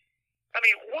 I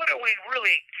mean, what are we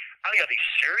really? I mean, are they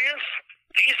serious?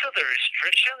 These are the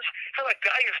restrictions? Hell, a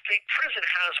guy in state prison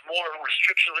has more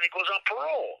restrictions when he goes on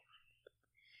parole.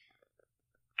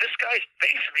 This guy's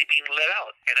basically being let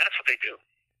out, and that's what they do.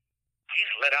 He's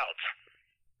let out.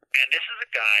 And this is a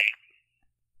guy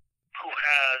who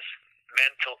has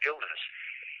mental illness.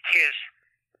 His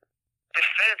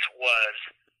defense was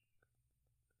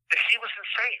that he was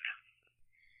insane.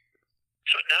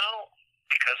 So now,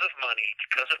 because of money,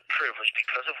 because of privilege,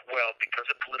 because of wealth, because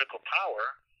of political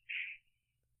power,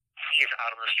 he is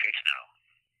out on the streets now.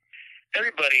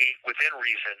 Everybody within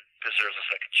reason deserves a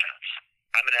second chance.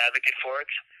 I'm an advocate for it,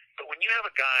 but when you have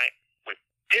a guy with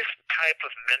this type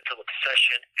of mental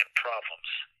obsession and problems,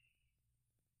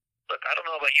 look, I don't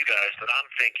know about you guys, but I'm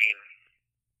thinking,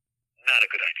 not a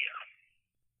good idea.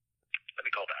 Let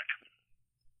me call back.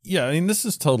 Yeah, I mean, this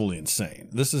is totally insane.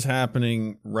 This is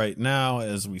happening right now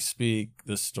as we speak.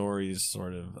 This story is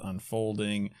sort of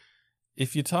unfolding.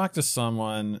 If you talk to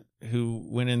someone who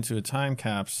went into a time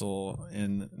capsule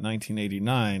in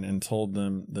 1989 and told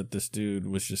them that this dude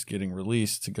was just getting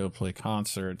released to go play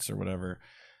concerts or whatever,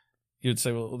 you'd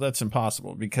say, well, that's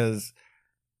impossible because,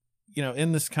 you know,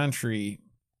 in this country,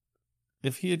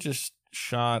 if he had just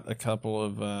shot a couple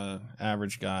of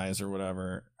average guys or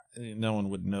whatever, no one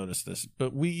would notice this.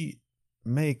 But we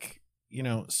make, you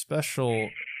know, special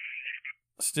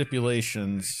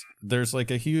stipulations. There's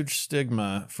like a huge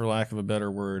stigma, for lack of a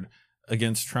better word,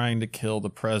 against trying to kill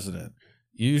the president.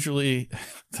 Usually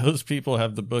those people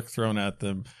have the book thrown at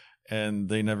them and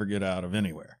they never get out of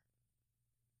anywhere.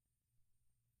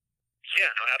 Yeah,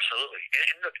 no, absolutely.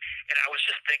 And look, and I was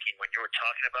just thinking when you were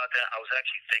talking about that, I was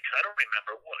actually thinking, I don't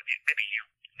remember what, maybe you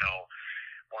know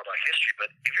more about history,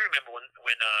 but if you remember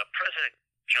when President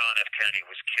John F. Kennedy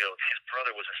was killed, his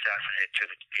brother was assassinated to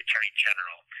the Attorney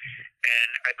General, and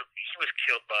he was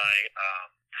killed by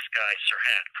this guy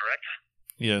Sirhan, correct?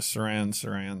 Yes, Sirhan.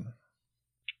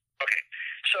 Okay,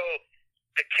 so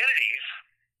the Kennedys,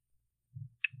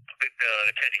 the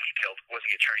Kennedy he killed was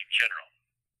the Attorney General,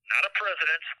 not a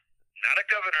president, not a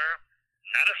governor,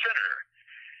 not a senator,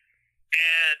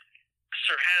 and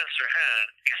Sirhan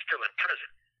is still in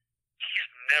prison. He's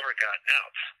never gotten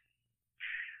out.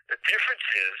 The difference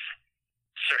is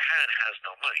Sirhan has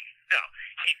no money. Now,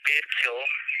 he did kill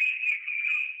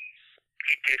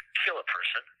a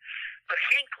person, but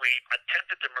Hinckley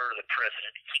attempted to murder the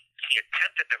president. He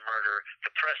attempted to murder the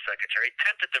press secretary,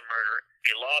 attempted to murder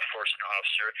a law enforcement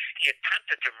officer. He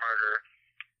attempted to murder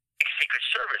a Secret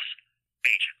Service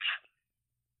agent.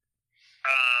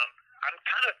 I'm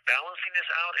kind of balancing this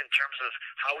out in terms of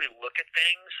how we look at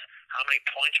things, how many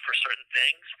points for certain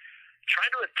things.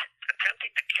 Trying to attempting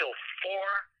to kill 4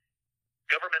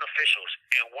 government officials,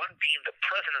 and one being the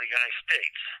President of the United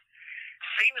States,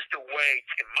 seems to weigh,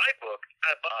 in my book,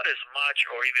 about as much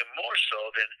or even more so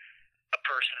than a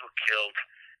person who killed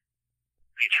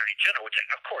the Attorney General, which,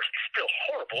 of course, is still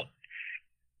horrible.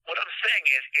 What I'm saying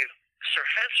is, if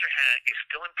Sirhan is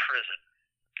still in prison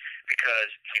because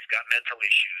he's got mental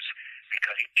issues,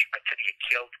 because he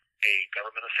killed a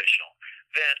government official,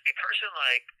 then a person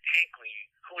like Hinckley,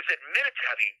 who is admitted to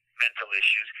having mental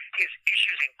issues, his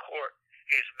issues in court,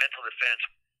 his mental defense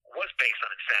was based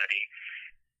on insanity,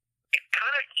 it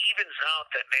kind of evens out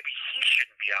that maybe he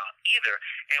shouldn't be out either.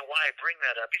 And why I bring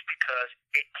that up is because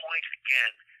it points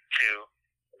again to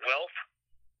wealth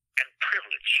and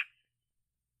privilege.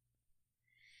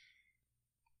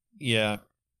 Yeah.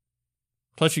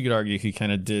 Plus, you could argue he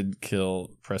kind of did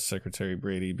kill Press Secretary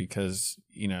Brady because,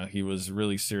 you know, he was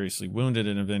really seriously wounded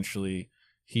and eventually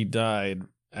he died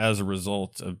as a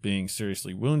result of being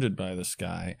seriously wounded by this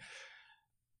guy.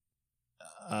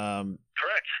 Correct.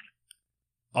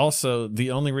 Also,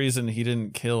 the only reason he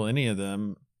didn't kill any of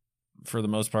them, for the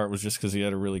most part, was just because he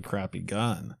had a really crappy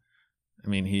gun. I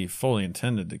mean, he fully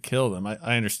intended to kill them.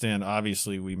 I understand,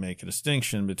 obviously, we make a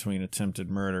distinction between attempted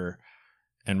murder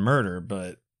and murder,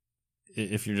 but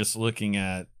if you're just looking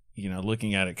at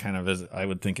it kind of as I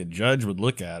would think a judge would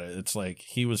look at it, it's like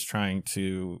he was trying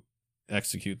to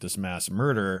execute this mass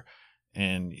murder,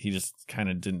 and he just kind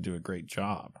of didn't do a great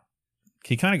job.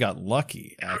 He kind of got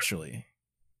lucky, actually.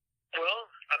 Well,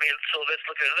 I mean, so let's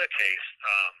look at another case.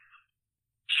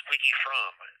 Squeaky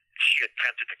Fromm, she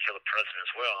attempted to kill the president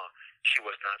as well. She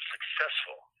was not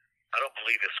successful. I don't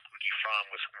believe that Squeaky Fromm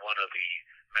was one of the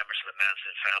members of the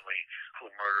Manson family who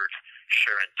murdered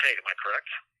Sharon Tate. Am I correct?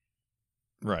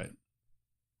 Right.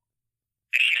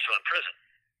 And she's still in prison.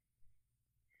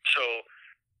 So,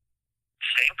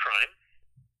 same crime,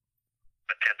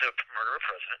 attempted to murder a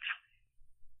president,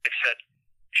 except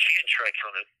she didn't try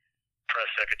killing the press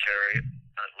secretary,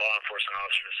 a law enforcement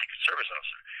officer, and a Secret Service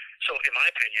officer. So, in my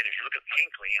opinion, if you look at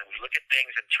Hinckley and we look at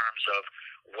things in terms of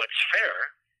what's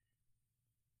fair,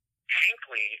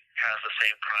 Hinckley has the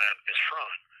same crime as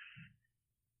Fromm.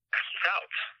 He's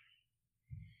out.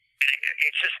 And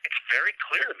it's very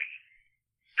clear to me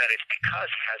that it's because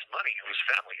he has money, who his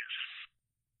family is.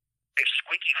 If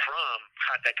Squeaky Fromm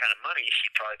had that kind of money,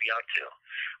 she'd probably be out too.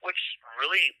 Which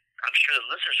really, I'm sure the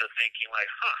listeners are thinking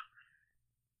like,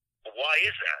 why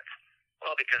is that?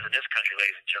 Well, because in this country,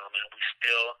 ladies and gentlemen, we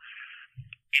still,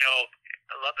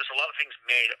 there's a lot of things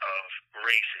made of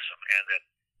racism, and that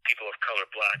people of color,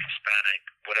 black, Hispanic,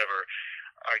 whatever,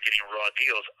 are getting raw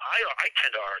deals. I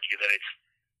tend to argue that it's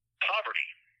poverty.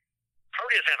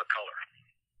 Poverty doesn't have a color.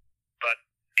 But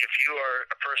if you are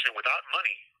a person without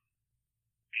money,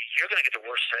 you're going to get the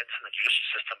worst sentence, and the judicial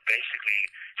system basically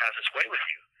has its way with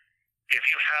you. If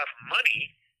you have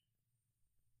money,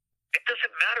 it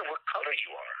doesn't matter what color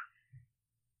you are.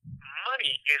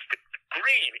 Money is the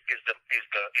green is the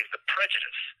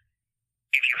prejudice.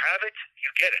 If you have it, you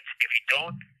get it. If you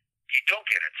don't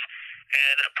get it.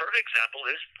 And a perfect example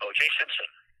is O.J. Simpson.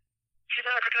 He's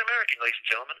an African American, ladies and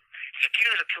gentlemen. He's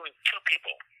accused of killing 2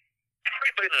 people.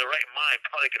 Everybody in their right mind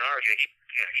probably can argue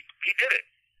he did it.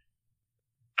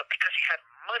 But because he had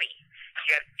money,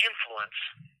 he had influence,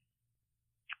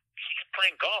 he's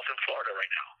playing golf in Florida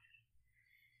right now.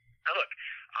 Now look,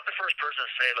 I'm the first person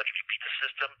to say, look, if you beat the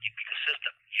system, you beat the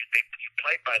system. You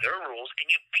play by their rules,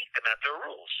 and you beat them at their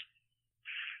rules.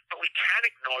 But we can't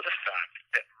ignore the fact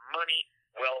that money,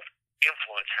 wealth,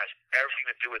 influence has everything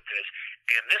to do with this.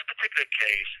 And in this particular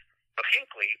case of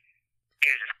Hinckley, it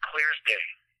is as clear as day.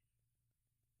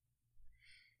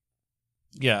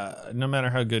 Yeah, no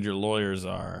matter how good your lawyers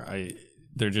are,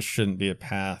 there just shouldn't be a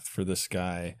path for this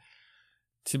guy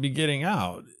to be getting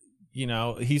out.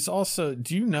 He's also,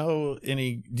 do you know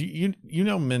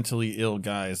mentally ill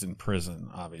guys in prison,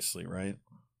 obviously, right?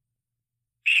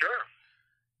 Sure.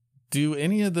 Do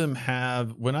any of them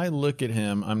have, when I look at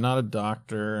him, I'm not a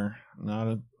doctor,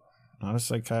 not a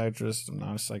psychiatrist, I'm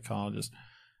not a psychologist.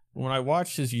 When I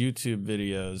watch his YouTube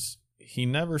videos, he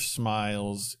never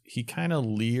smiles. He kind of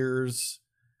leers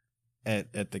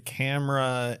at the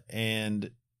camera,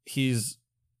 and he's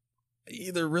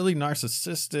either really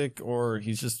narcissistic or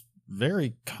he's just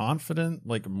very confident,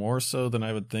 like more so than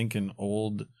I would think an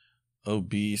old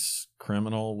obese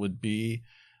criminal would be.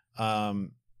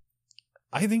 I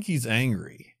think he's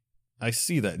angry. I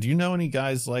see that. Do you know any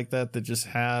guys like that just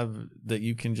have, that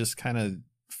you can just kind of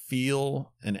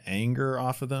feel an anger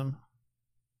off of them?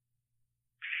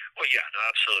 Well, yeah, no,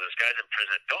 absolutely. Those guys in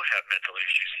prison don't have mental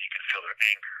issues, and you can feel their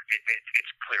anger.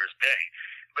 It's clear as day.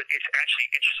 But it's actually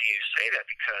interesting you say that,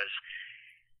 because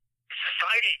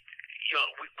society,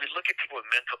 we look at people with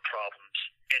mental problems,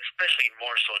 and especially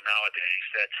more so nowadays,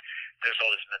 that there's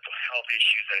all these mental health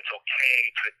issues, that it's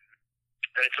okay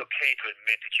to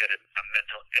admit that you had a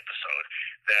mental episode,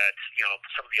 that,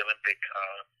 some of the Olympic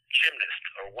gymnasts,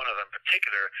 or one of them in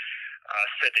particular,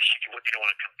 said that she didn't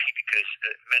want to compete because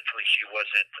mentally she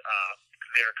wasn't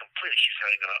there completely. She's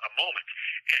having a moment.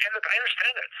 And look, I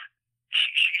understand that.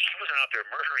 She wasn't out there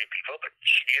murdering people, but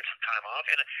she needed some time off.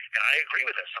 And I agree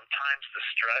with that. Sometimes the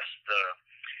stress, the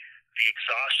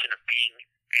exhaustion of being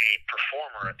a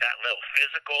performer at that level,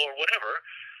 physical or whatever,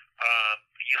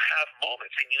 you have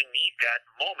moments, and you need that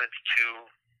moment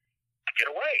to get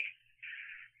away.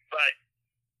 But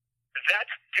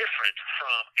that's different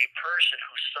from a person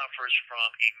who suffers from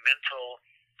a mental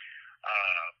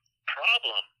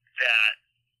problem that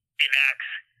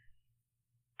enacts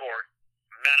or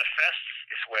manifests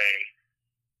its way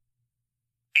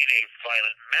in a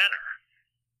violent manner.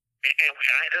 And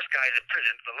there's guys in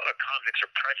prison, a lot of convicts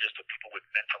are prejudiced with people with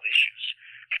mental issues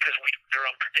because they're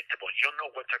unpredictable. You don't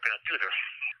know what they're going to do.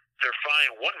 They're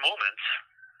fine one moment,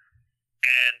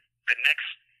 and the next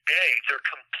day they're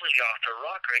completely off their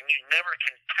rocker, and you never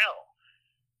can tell.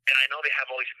 And I know they have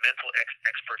all these mental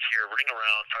experts here running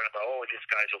around talking about, oh, this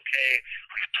guy's okay.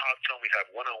 We've talked to him. We've had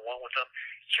one-on-one with him.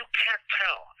 You can't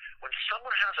tell. When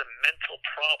someone has a mental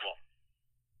problem,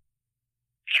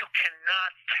 you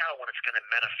cannot tell when it's going to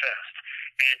manifest.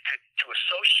 And to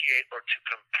associate or to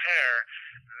compare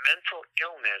mental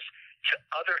illness to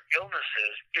other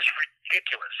illnesses is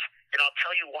ridiculous. And I'll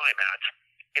tell you why, Matt.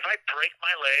 If I break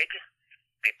my leg,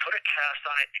 they put a cast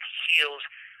on it, it heals.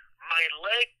 My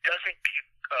leg doesn't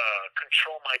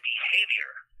control my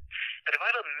behavior. But if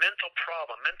I have a mental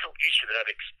problem, mental issue that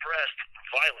I've expressed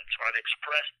violence, or I've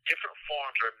expressed different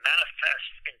forms, or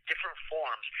manifest in different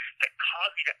forms that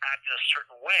cause me to act in a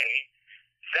certain way,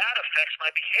 that affects my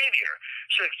behavior.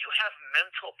 So if you have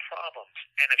mental problems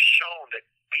and have shown that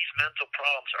these mental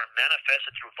problems are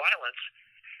manifested through violence,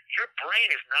 your brain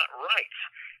is not right.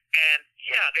 And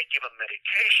yeah, they give them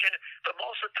medication, but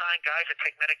most of the time guys that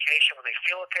take medication, when they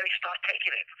feel okay, they stop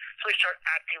taking it. So they start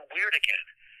acting weird again.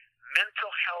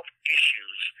 Mental health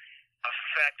issues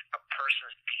affect a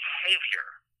person's behavior.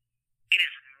 It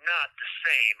is not the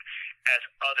same as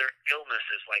other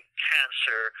illnesses like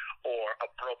cancer or a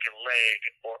broken leg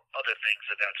or other things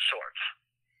of that sort.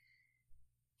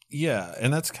 Yeah,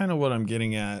 and that's kind of what I'm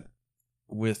getting at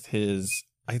with his.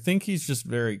 I think he's just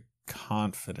very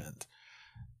confident.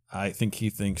 I think he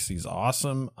thinks he's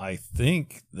awesome. I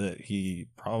think that he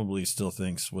probably still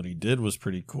thinks what he did was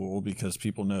pretty cool because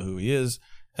people know who he is,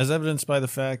 as evidenced by the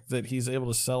fact that he's able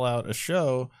to sell out a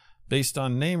show based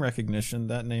on name recognition,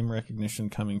 that name recognition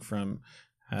coming from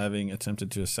having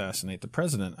attempted to assassinate the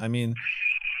president. I mean,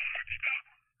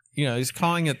 you know, he's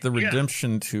calling it the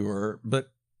Redemption Tour,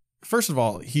 but first of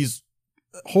all, he's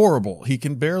horrible. He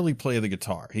can barely play the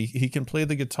guitar. He can play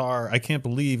the guitar. I can't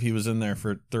believe he was in there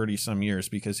for 30 some years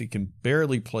because he can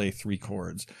barely play 3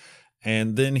 chords.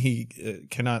 And then he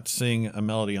cannot sing a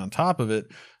melody on top of it.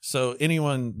 So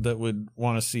anyone that would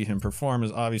want to see him perform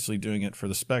is obviously doing it for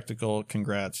the spectacle.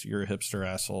 Congrats. You're a hipster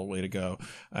asshole. Way to go.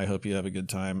 I hope you have a good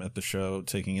time at the show,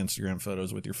 taking Instagram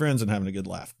photos with your friends and having a good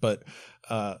laugh. But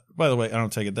by the way, I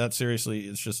don't take it that seriously.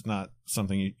 It's just not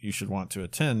something you should want to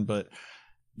attend. But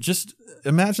just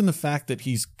imagine the fact that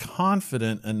he's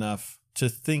confident enough to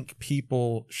think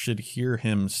people should hear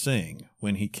him sing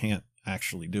when he can't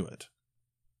actually do it.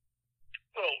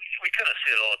 Well, we kind of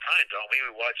see it all the time, don't we?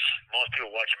 Most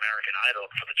people watch American Idol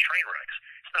for the train wrecks.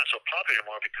 It's not so popular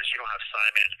anymore because you don't have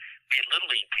Simon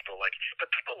belittling people but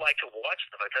people like to watch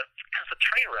stuff like that because of the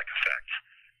train wreck effect.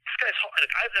 This guy's,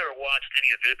 I've never watched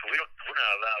any of it, but we're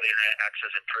not allowed internet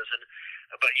access in prison.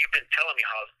 But you've been telling me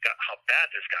how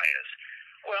bad this guy is.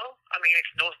 Well, I mean,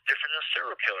 it's no different than a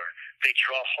serial killer. They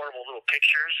draw horrible little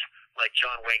pictures like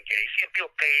John Wayne Gacy, and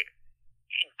people pay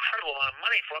incredible amount of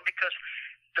money for him because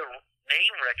the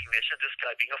name recognition of this guy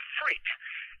being a freak.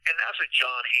 And that's what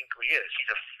John Hinckley is.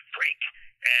 He's a freak.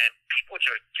 And people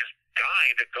are just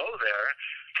dying to go there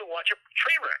to watch a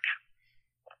train wreck.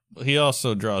 He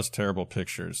also draws terrible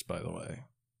pictures, by the way,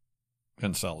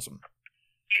 and sells them.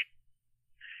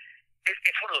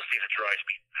 It's one of those things that drives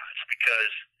me nuts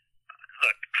because,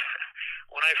 look,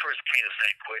 when I first came to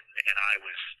St. Quentin and I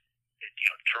was,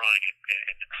 drawing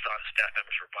and staff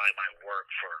members were buying my work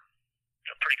for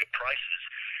pretty good prices,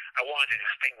 I wanted to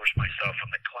distinguish myself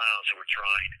from the clowns who were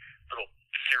drawing little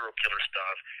serial killer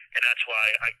stuff, and that's why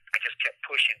I just kept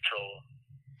pushing until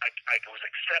I was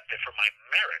accepted for my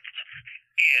merit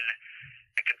in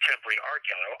a contemporary art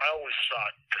gallery. I always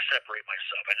sought to separate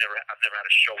myself. I've never had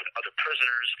a show with other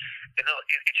prisoners.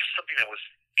 It's just something that was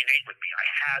innate with me. I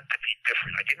had to be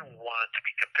different. I didn't want to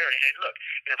be compared. And look,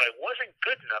 and if I wasn't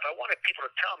good enough, I wanted people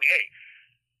to tell me, hey,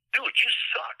 dude, you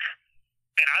suck.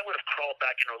 And I would have crawled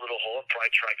back into a little hole and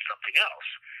probably tried something else.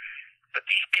 But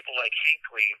these people like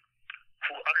Hinckley,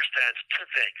 who understands 2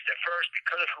 things. That first,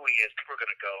 because of who he is, people are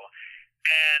going to go.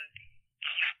 And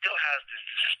he still has this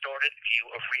distorted view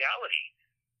of reality.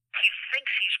 He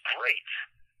thinks he's great,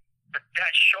 but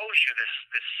that shows you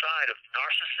this side of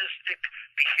narcissistic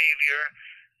behavior,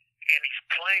 and he's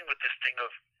playing with this thing of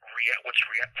what's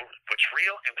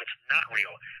real and what's not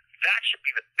real. That should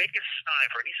be the biggest sign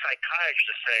for any psychiatrist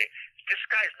to say, this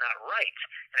guy's not right.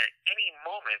 And at any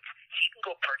moment, he can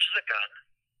go purchase a gun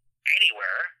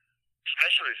anywhere,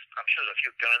 especially, I'm sure there's a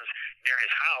few guns near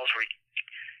his house where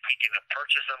he can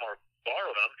purchase them or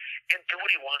borrow them and do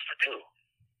what he wants to do.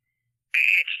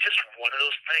 It's just one of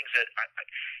those things that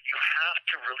you have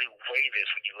to really weigh this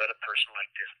when you let a person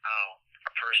like this out,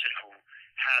 a person who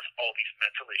has all these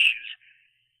mental issues.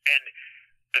 And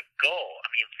the goal,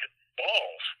 the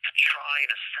balls to try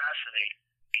and assassinate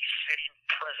a sitting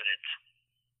president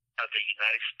of the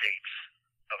United States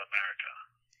of America.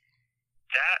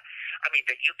 that, I mean,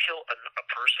 that you kill a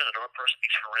person, another person,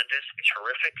 it's horrendous, it's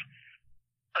horrific.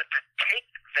 But to take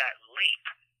that leap,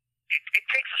 it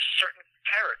takes a certain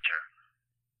character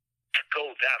to go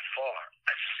that far.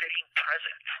 A sitting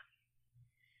president.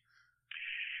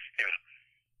 Yeah.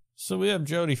 So we have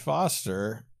Jodie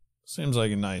Foster. Seems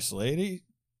like a nice lady.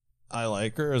 I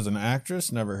like her as an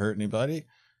actress. Never hurt anybody.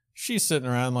 She's sitting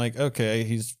around like, okay,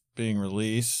 he's being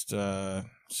released,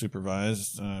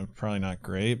 supervised. Probably not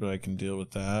great, but I can deal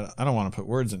with that. I don't want to put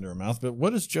words into her mouth, but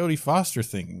what is Jodie Foster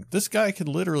thinking? This guy could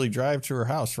literally drive to her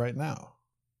house right now.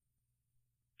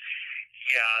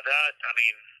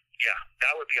 Yeah,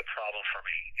 that would be a problem for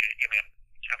me. I mean,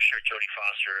 I'm sure Jodie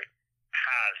Foster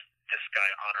has this guy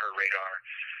on her radar.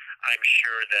 I'm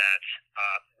sure that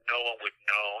no one would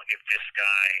know if this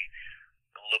guy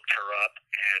looked her up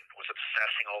and was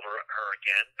obsessing over her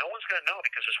again. No one's going to know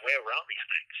because there's way around these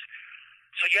things.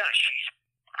 So yeah,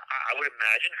 I would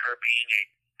imagine her being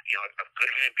a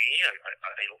good human being,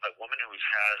 a woman who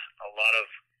has a lot of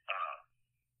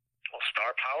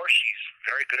star power. She's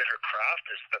very good at her craft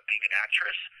as being an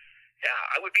actress. Yeah,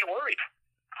 I would be worried.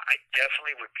 I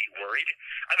definitely would be worried.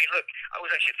 I mean, look, I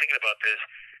was actually thinking about this,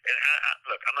 and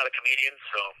look, I'm not a comedian,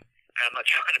 so I'm not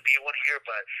trying to be one here,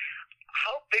 but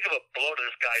how big of a blow to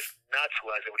this guy's nuts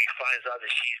was it when he finds out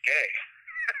that she's gay?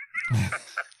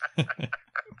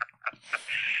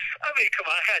 I mean, come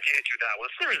on, I had to hit you that one.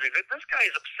 Seriously, this guy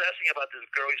is obsessing about this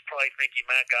girl. He's probably thinking,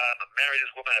 man, God, I'm going to marry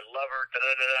this woman. I love her.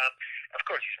 Da-da-da-da. Of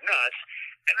course, he's nuts.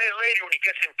 And then later, when he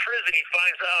gets in prison, he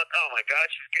finds out, oh, my God,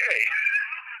 she's gay.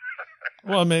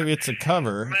 Well, maybe it's a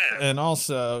cover. Man. And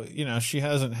also, she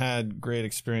hasn't had great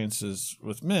experiences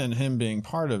with men, him being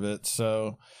part of it.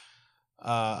 So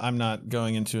I'm not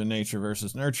going into a nature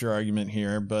versus nurture argument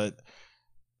here, but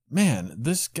man,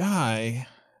 this guy.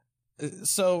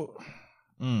 So,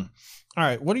 all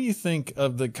right. What do you think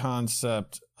of the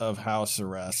concept of house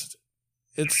arrest?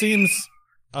 It seems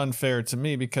unfair to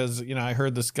me because, I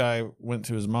heard this guy went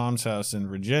to his mom's house in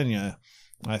Virginia.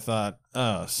 I thought,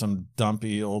 oh, some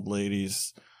dumpy old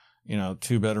lady's,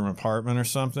 2-bedroom apartment or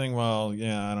something. Well,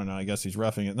 yeah, I don't know. I guess he's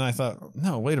roughing it. And I thought,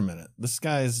 no, wait a minute. This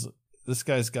guy's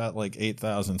got like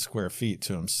 8,000 square feet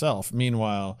to himself.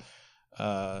 Meanwhile,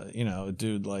 a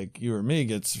dude like you or me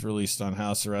gets released on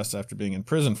house arrest after being in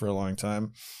prison for a long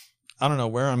time. I don't know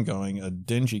where I'm going. A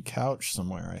dingy couch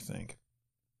somewhere, I think.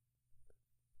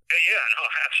 Yeah, no,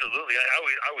 absolutely. I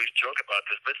always joke about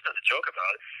this, but it's not a joke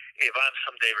about it. If I'm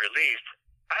someday released,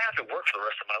 I have to work for the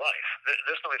rest of my life.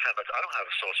 There's no way time, but I don't have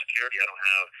a Social Security. I don't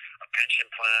have a pension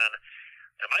plan.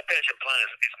 And my pension plan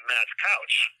is Matt's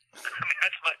couch. I mean,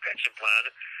 that's my pension plan.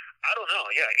 I don't know.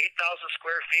 Yeah, 8,000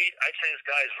 square feet. I'd say this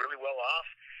guy is really well off.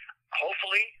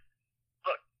 Hopefully,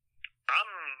 look,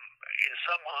 I'm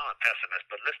a pessimist,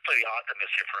 but let's play the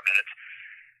optimist here for a minute.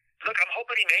 Look, I'm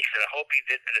hoping he makes it. I hope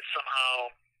that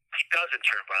somehow he doesn't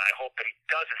turn violent. I hope that he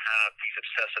doesn't have these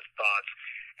obsessive thoughts.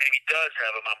 And if he does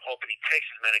have them, I'm hoping he takes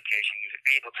his medication. He's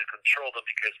able to control them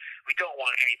because we don't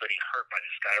want anybody hurt by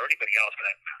this guy or anybody else for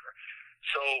that matter.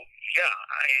 So, yeah,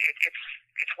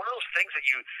 it's one of those things that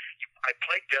I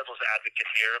play devil's advocate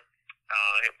here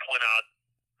and point out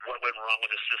what went wrong with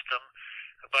the system.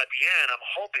 But at the end, I'm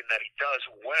hoping that he does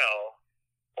well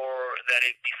or that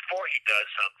before he does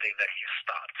something that he is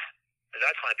stopped.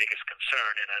 That's my biggest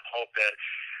concern, and I hope that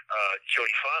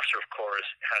Jodie Foster, of course,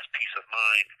 has peace of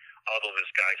mind, although this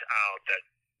guy's out, that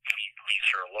he leaves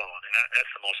her alone. And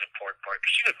that's the most important part,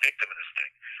 because she's a victim of this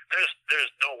thing.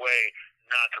 There's no way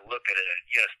not to look at it.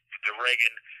 Yes, the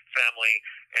Reagan family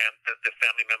and the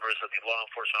family members of the law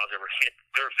enforcement officers were hit.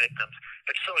 They're victims,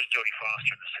 but so is Jodie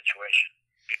Foster in this situation,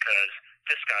 because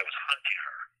this guy was hunting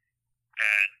her,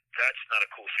 and that's not a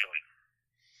cool feeling.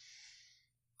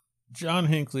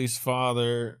 John Hinckley's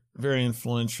father, very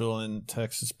influential in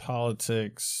Texas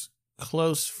politics,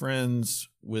 close friends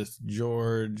with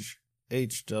George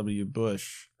H.W.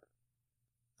 Bush,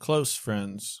 close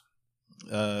friends,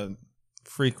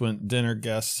 frequent dinner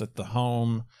guests at the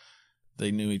home.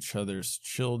 They knew each other's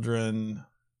children.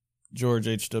 George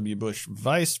H.W. Bush,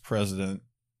 vice president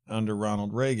under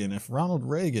Ronald Reagan. If Ronald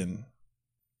Reagan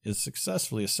is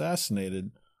successfully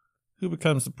assassinated, who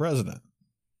becomes the president?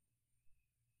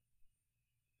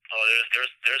 Oh,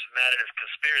 there's Matt and his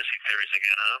conspiracy theories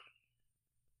again, huh?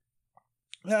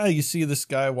 Yeah, you see this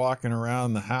guy walking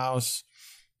around the house.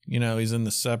 He's in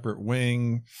the separate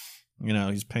wing.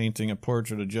 He's painting a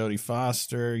portrait of Jodie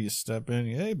Foster. You step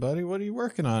in, hey, buddy, what are you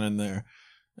working on in there?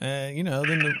 And,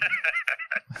 then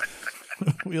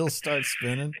the wheels start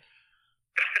spinning.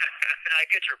 I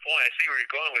get your point. I see where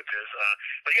you're going with this.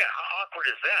 But yeah, how awkward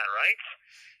is that, right?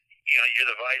 You're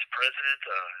the vice president,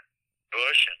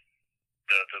 Bush, and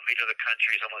the leader of the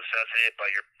country is almost assassinated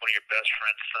by one of your best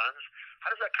friend's sons. How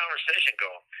does that conversation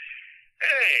go?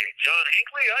 Hey, John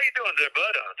Hinckley, how you doing there,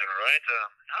 bud? I'm doing all right.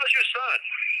 How's your son?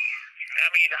 I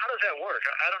mean, how does that work?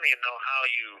 I don't even know how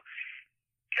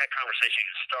that conversation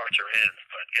starts or ends.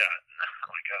 But yeah,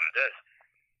 oh my God,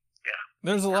 yeah.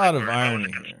 There's a lot of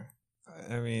irony here.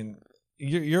 I mean,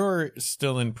 you're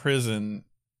still in prison.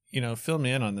 Fill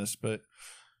me in on this, but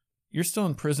you're still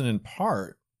in prison in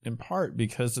part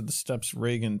because of the steps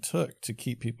Reagan took to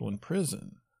keep people in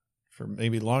prison for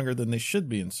maybe longer than they should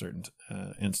be in certain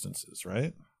instances,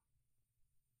 right?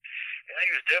 Yeah,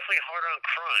 he was definitely hard on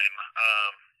crime.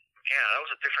 Yeah, that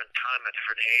was a different time, a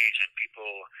different age, and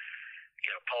people,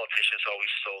 politicians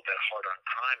always sold that hard on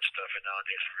crime stuff, and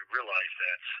nowadays we realize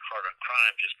that hard on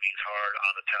crime just means hard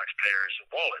on the taxpayers'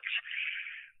 wallets.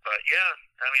 But yeah,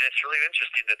 I mean, it's really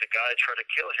interesting that the guy tried to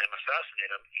kill him, assassinate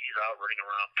him. He's out running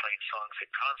around playing songs at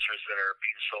concerts that are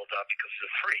being sold out because he's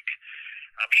a freak.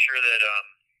 I'm sure that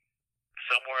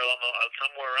somewhere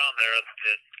around there,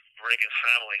 that Reagan's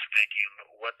family's thinking,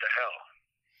 "What the hell?"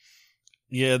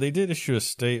 Yeah, they did issue a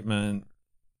statement.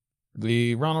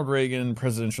 The Ronald Reagan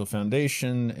Presidential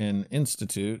Foundation and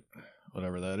Institute,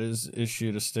 whatever that is,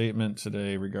 issued a statement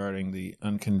today regarding the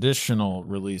unconditional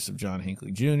release of John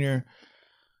Hinckley Jr.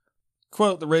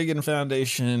 Quote, the Reagan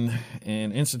Foundation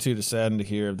and Institute is saddened to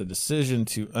hear of the decision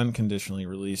to unconditionally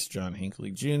release John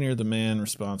Hinckley Jr., the man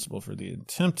responsible for the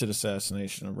attempted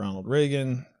assassination of Ronald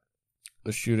Reagan,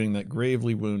 a shooting that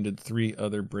gravely wounded 3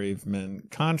 other brave men.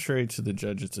 Contrary to the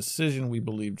judge's decision, we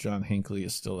believe John Hinckley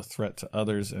is still a threat to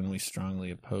others, and we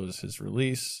strongly oppose his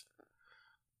release.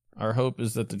 Our hope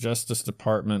is that the Justice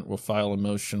Department will file a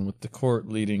motion with the court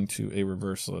leading to a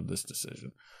reversal of this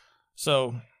decision.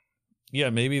 So, yeah,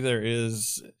 maybe there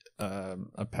is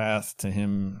a path to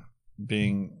him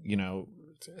being,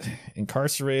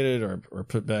 incarcerated or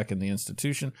put back in the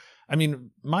institution. I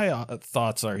mean, my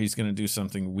thoughts are he's going to do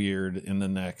something weird in the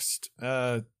next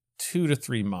 2 to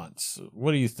 3 months.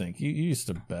 What do you think? You used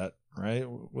to bet, right?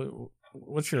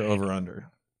 What's your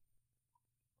over/under?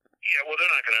 Yeah, well,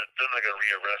 they're not gonna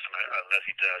rearrest him unless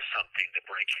he does something to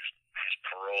break his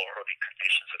parole or the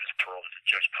conditions of his parole that the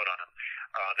judge put on him.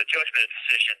 The judge made a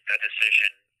decision. That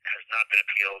decision has not been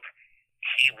appealed.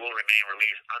 He will remain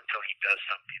released until he does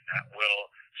something that will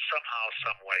somehow,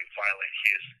 some way violate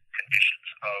his conditions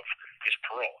of his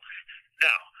parole.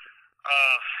 Now,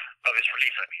 of his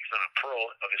release, I mean, he's not on parole,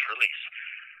 of his release.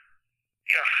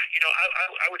 Yeah,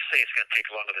 I would say it's going to take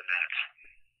longer than that,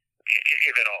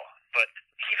 if at all. But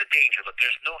he's a danger. Look,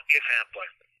 there's no if and but.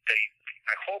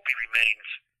 I hope he remains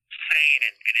sane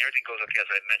and everything goes okay, as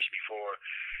I mentioned before.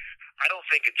 I don't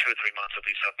think in 2 or 3 months he'll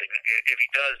do something. If he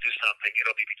does do something,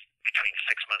 it'll be between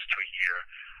 6 months to a year.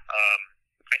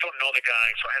 I don't know the guy,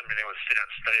 so I haven't been able to sit down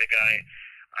and study the guy.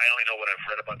 I only know what I've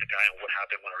read about the guy and what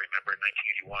happened when I remember in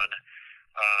 1981.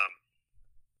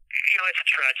 It's a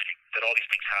tragedy that all these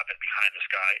things happen behind this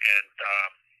guy, and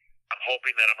I'm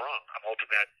hoping that I'm wrong. I'm hoping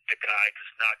that the guy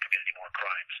does not commit any more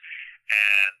crimes,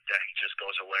 and that he just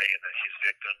goes away, and that his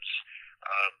victims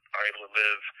are able to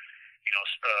live,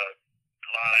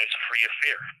 lives free of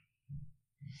fear.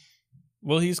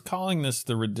 Well, he's calling this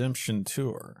the redemption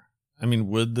tour. I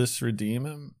mean, would this redeem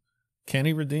him? Can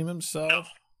he redeem himself?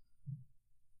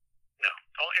 No.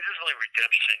 Oh, it isn't really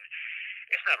redemption.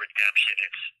 It's not redemption.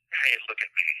 It's, hey, look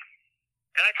at me.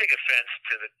 And I take offense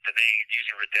to the name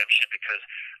using redemption because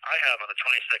I have on the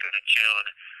 22nd of June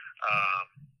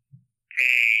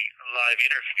a live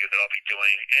interview that I'll be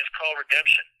doing, and it's called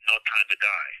Redemption, No Time to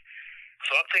Die.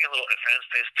 So I'm taking a little offense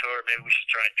to his tour. Maybe we should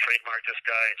try and trademark this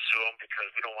guy and sue him because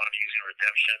we don't want him using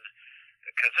redemption,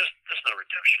 because there's no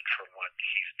redemption for what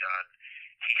he's done.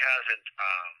 He hasn't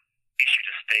issued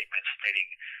a statement stating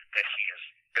that he has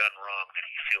done wrong, that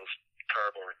he feels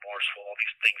terrible, remorseful, all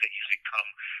these things that usually come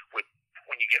with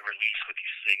when you get released with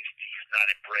these things. He's not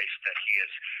embraced that he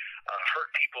has hurt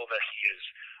people, that he is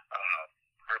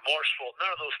remorseful.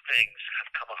 None of those things have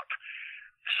come up.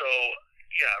 So,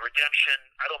 yeah, redemption,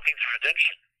 I don't think it's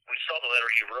redemption. We saw the letter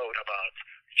he wrote about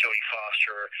Jodie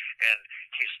Foster and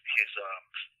his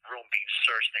room being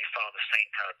searched, and they found the same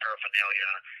kind of paraphernalia,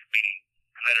 meaning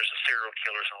letters of serial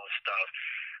killers and all this stuff.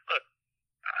 Look,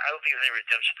 I don't think there's any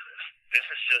redemption to this. This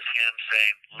is just him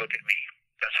saying, look at me.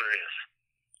 That's what it is.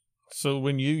 So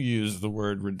when you use the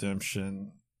word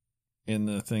redemption in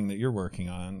the thing that you're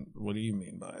working on, what do you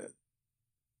mean by it?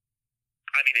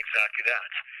 I mean exactly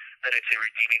that. That it's a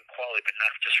redeeming quality, but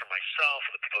not just for myself,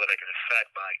 for the people that I can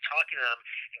affect by talking to them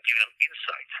and giving them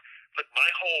insights. Look, my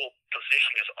whole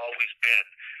position has always been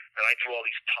that I do all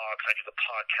these talks, I do the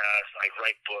podcast, I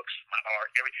write books, my art,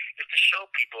 is to show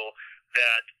people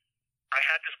that I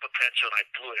had this potential and I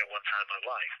blew it at one time in my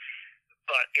life.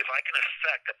 But if I can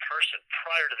affect a person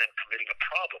prior to them committing a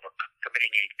problem or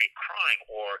committing a crime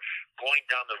or going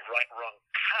down the wrong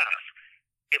path,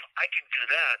 if I can do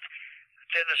that,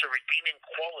 then there's a redeeming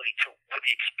quality to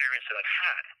the experience that I've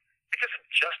had. It doesn't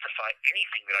justify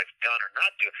anything that I've done or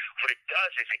not do. What it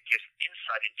does is it gives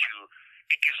insight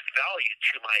it gives value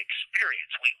to my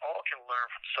experience. We all can learn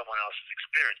from someone else's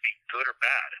experience, be good or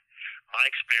bad. My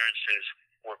experiences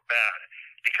were bad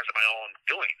because of my own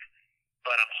doing.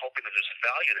 But I'm hoping that there's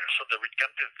value there. So the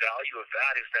redemptive value of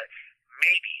that is that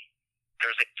maybe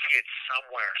there's a kid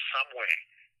somewhere, some way,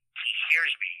 he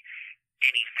hears me,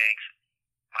 and he thinks,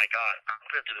 my God, I'm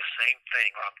going to do the same thing,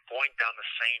 or I'm going down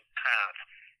the same path,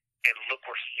 and look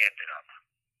where he ended up.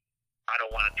 I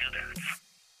don't want to do that.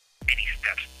 And he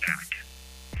steps back.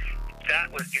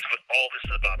 That is what all this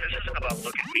is about. This isn't about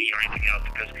look at me or anything else,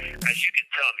 because as you can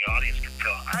tell, and the audience can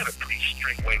tell, I have a pretty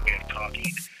straight way of talking.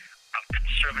 I'm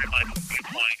conservative in my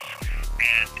viewpoints,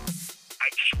 and I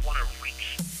just want to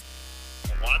reach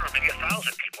one or maybe 1,000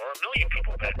 people or 1 million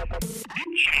people that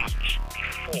can change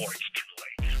before it's too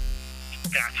late.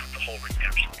 That's what the whole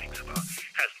redemption thing's about.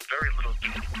 It has very little to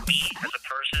do with me as a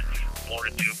person, more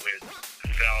to do with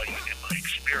value in my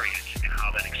experience and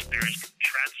how that experience can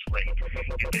translate into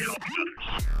helping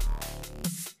others.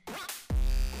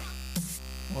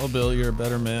 Well, Bill, you're a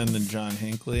better man than John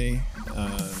Hinckley.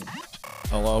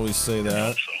 I'll always say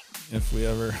that if we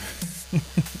ever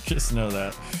just know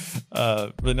that.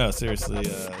 But no, seriously,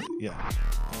 yeah,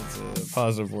 it's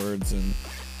positive words, and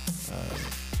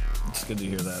it's good to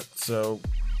hear that. So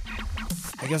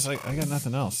I guess I got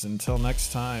nothing else. Until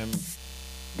next time,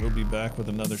 we'll be back with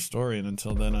another story. And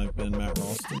until then, I've been Matt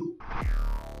Ralston. And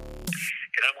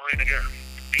I'm William Aguirre.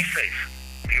 Be safe.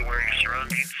 Be aware of your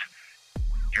surroundings.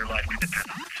 Your life can depend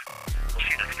on it. We'll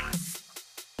see you next time.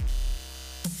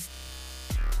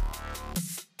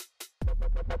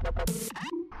 Thank you.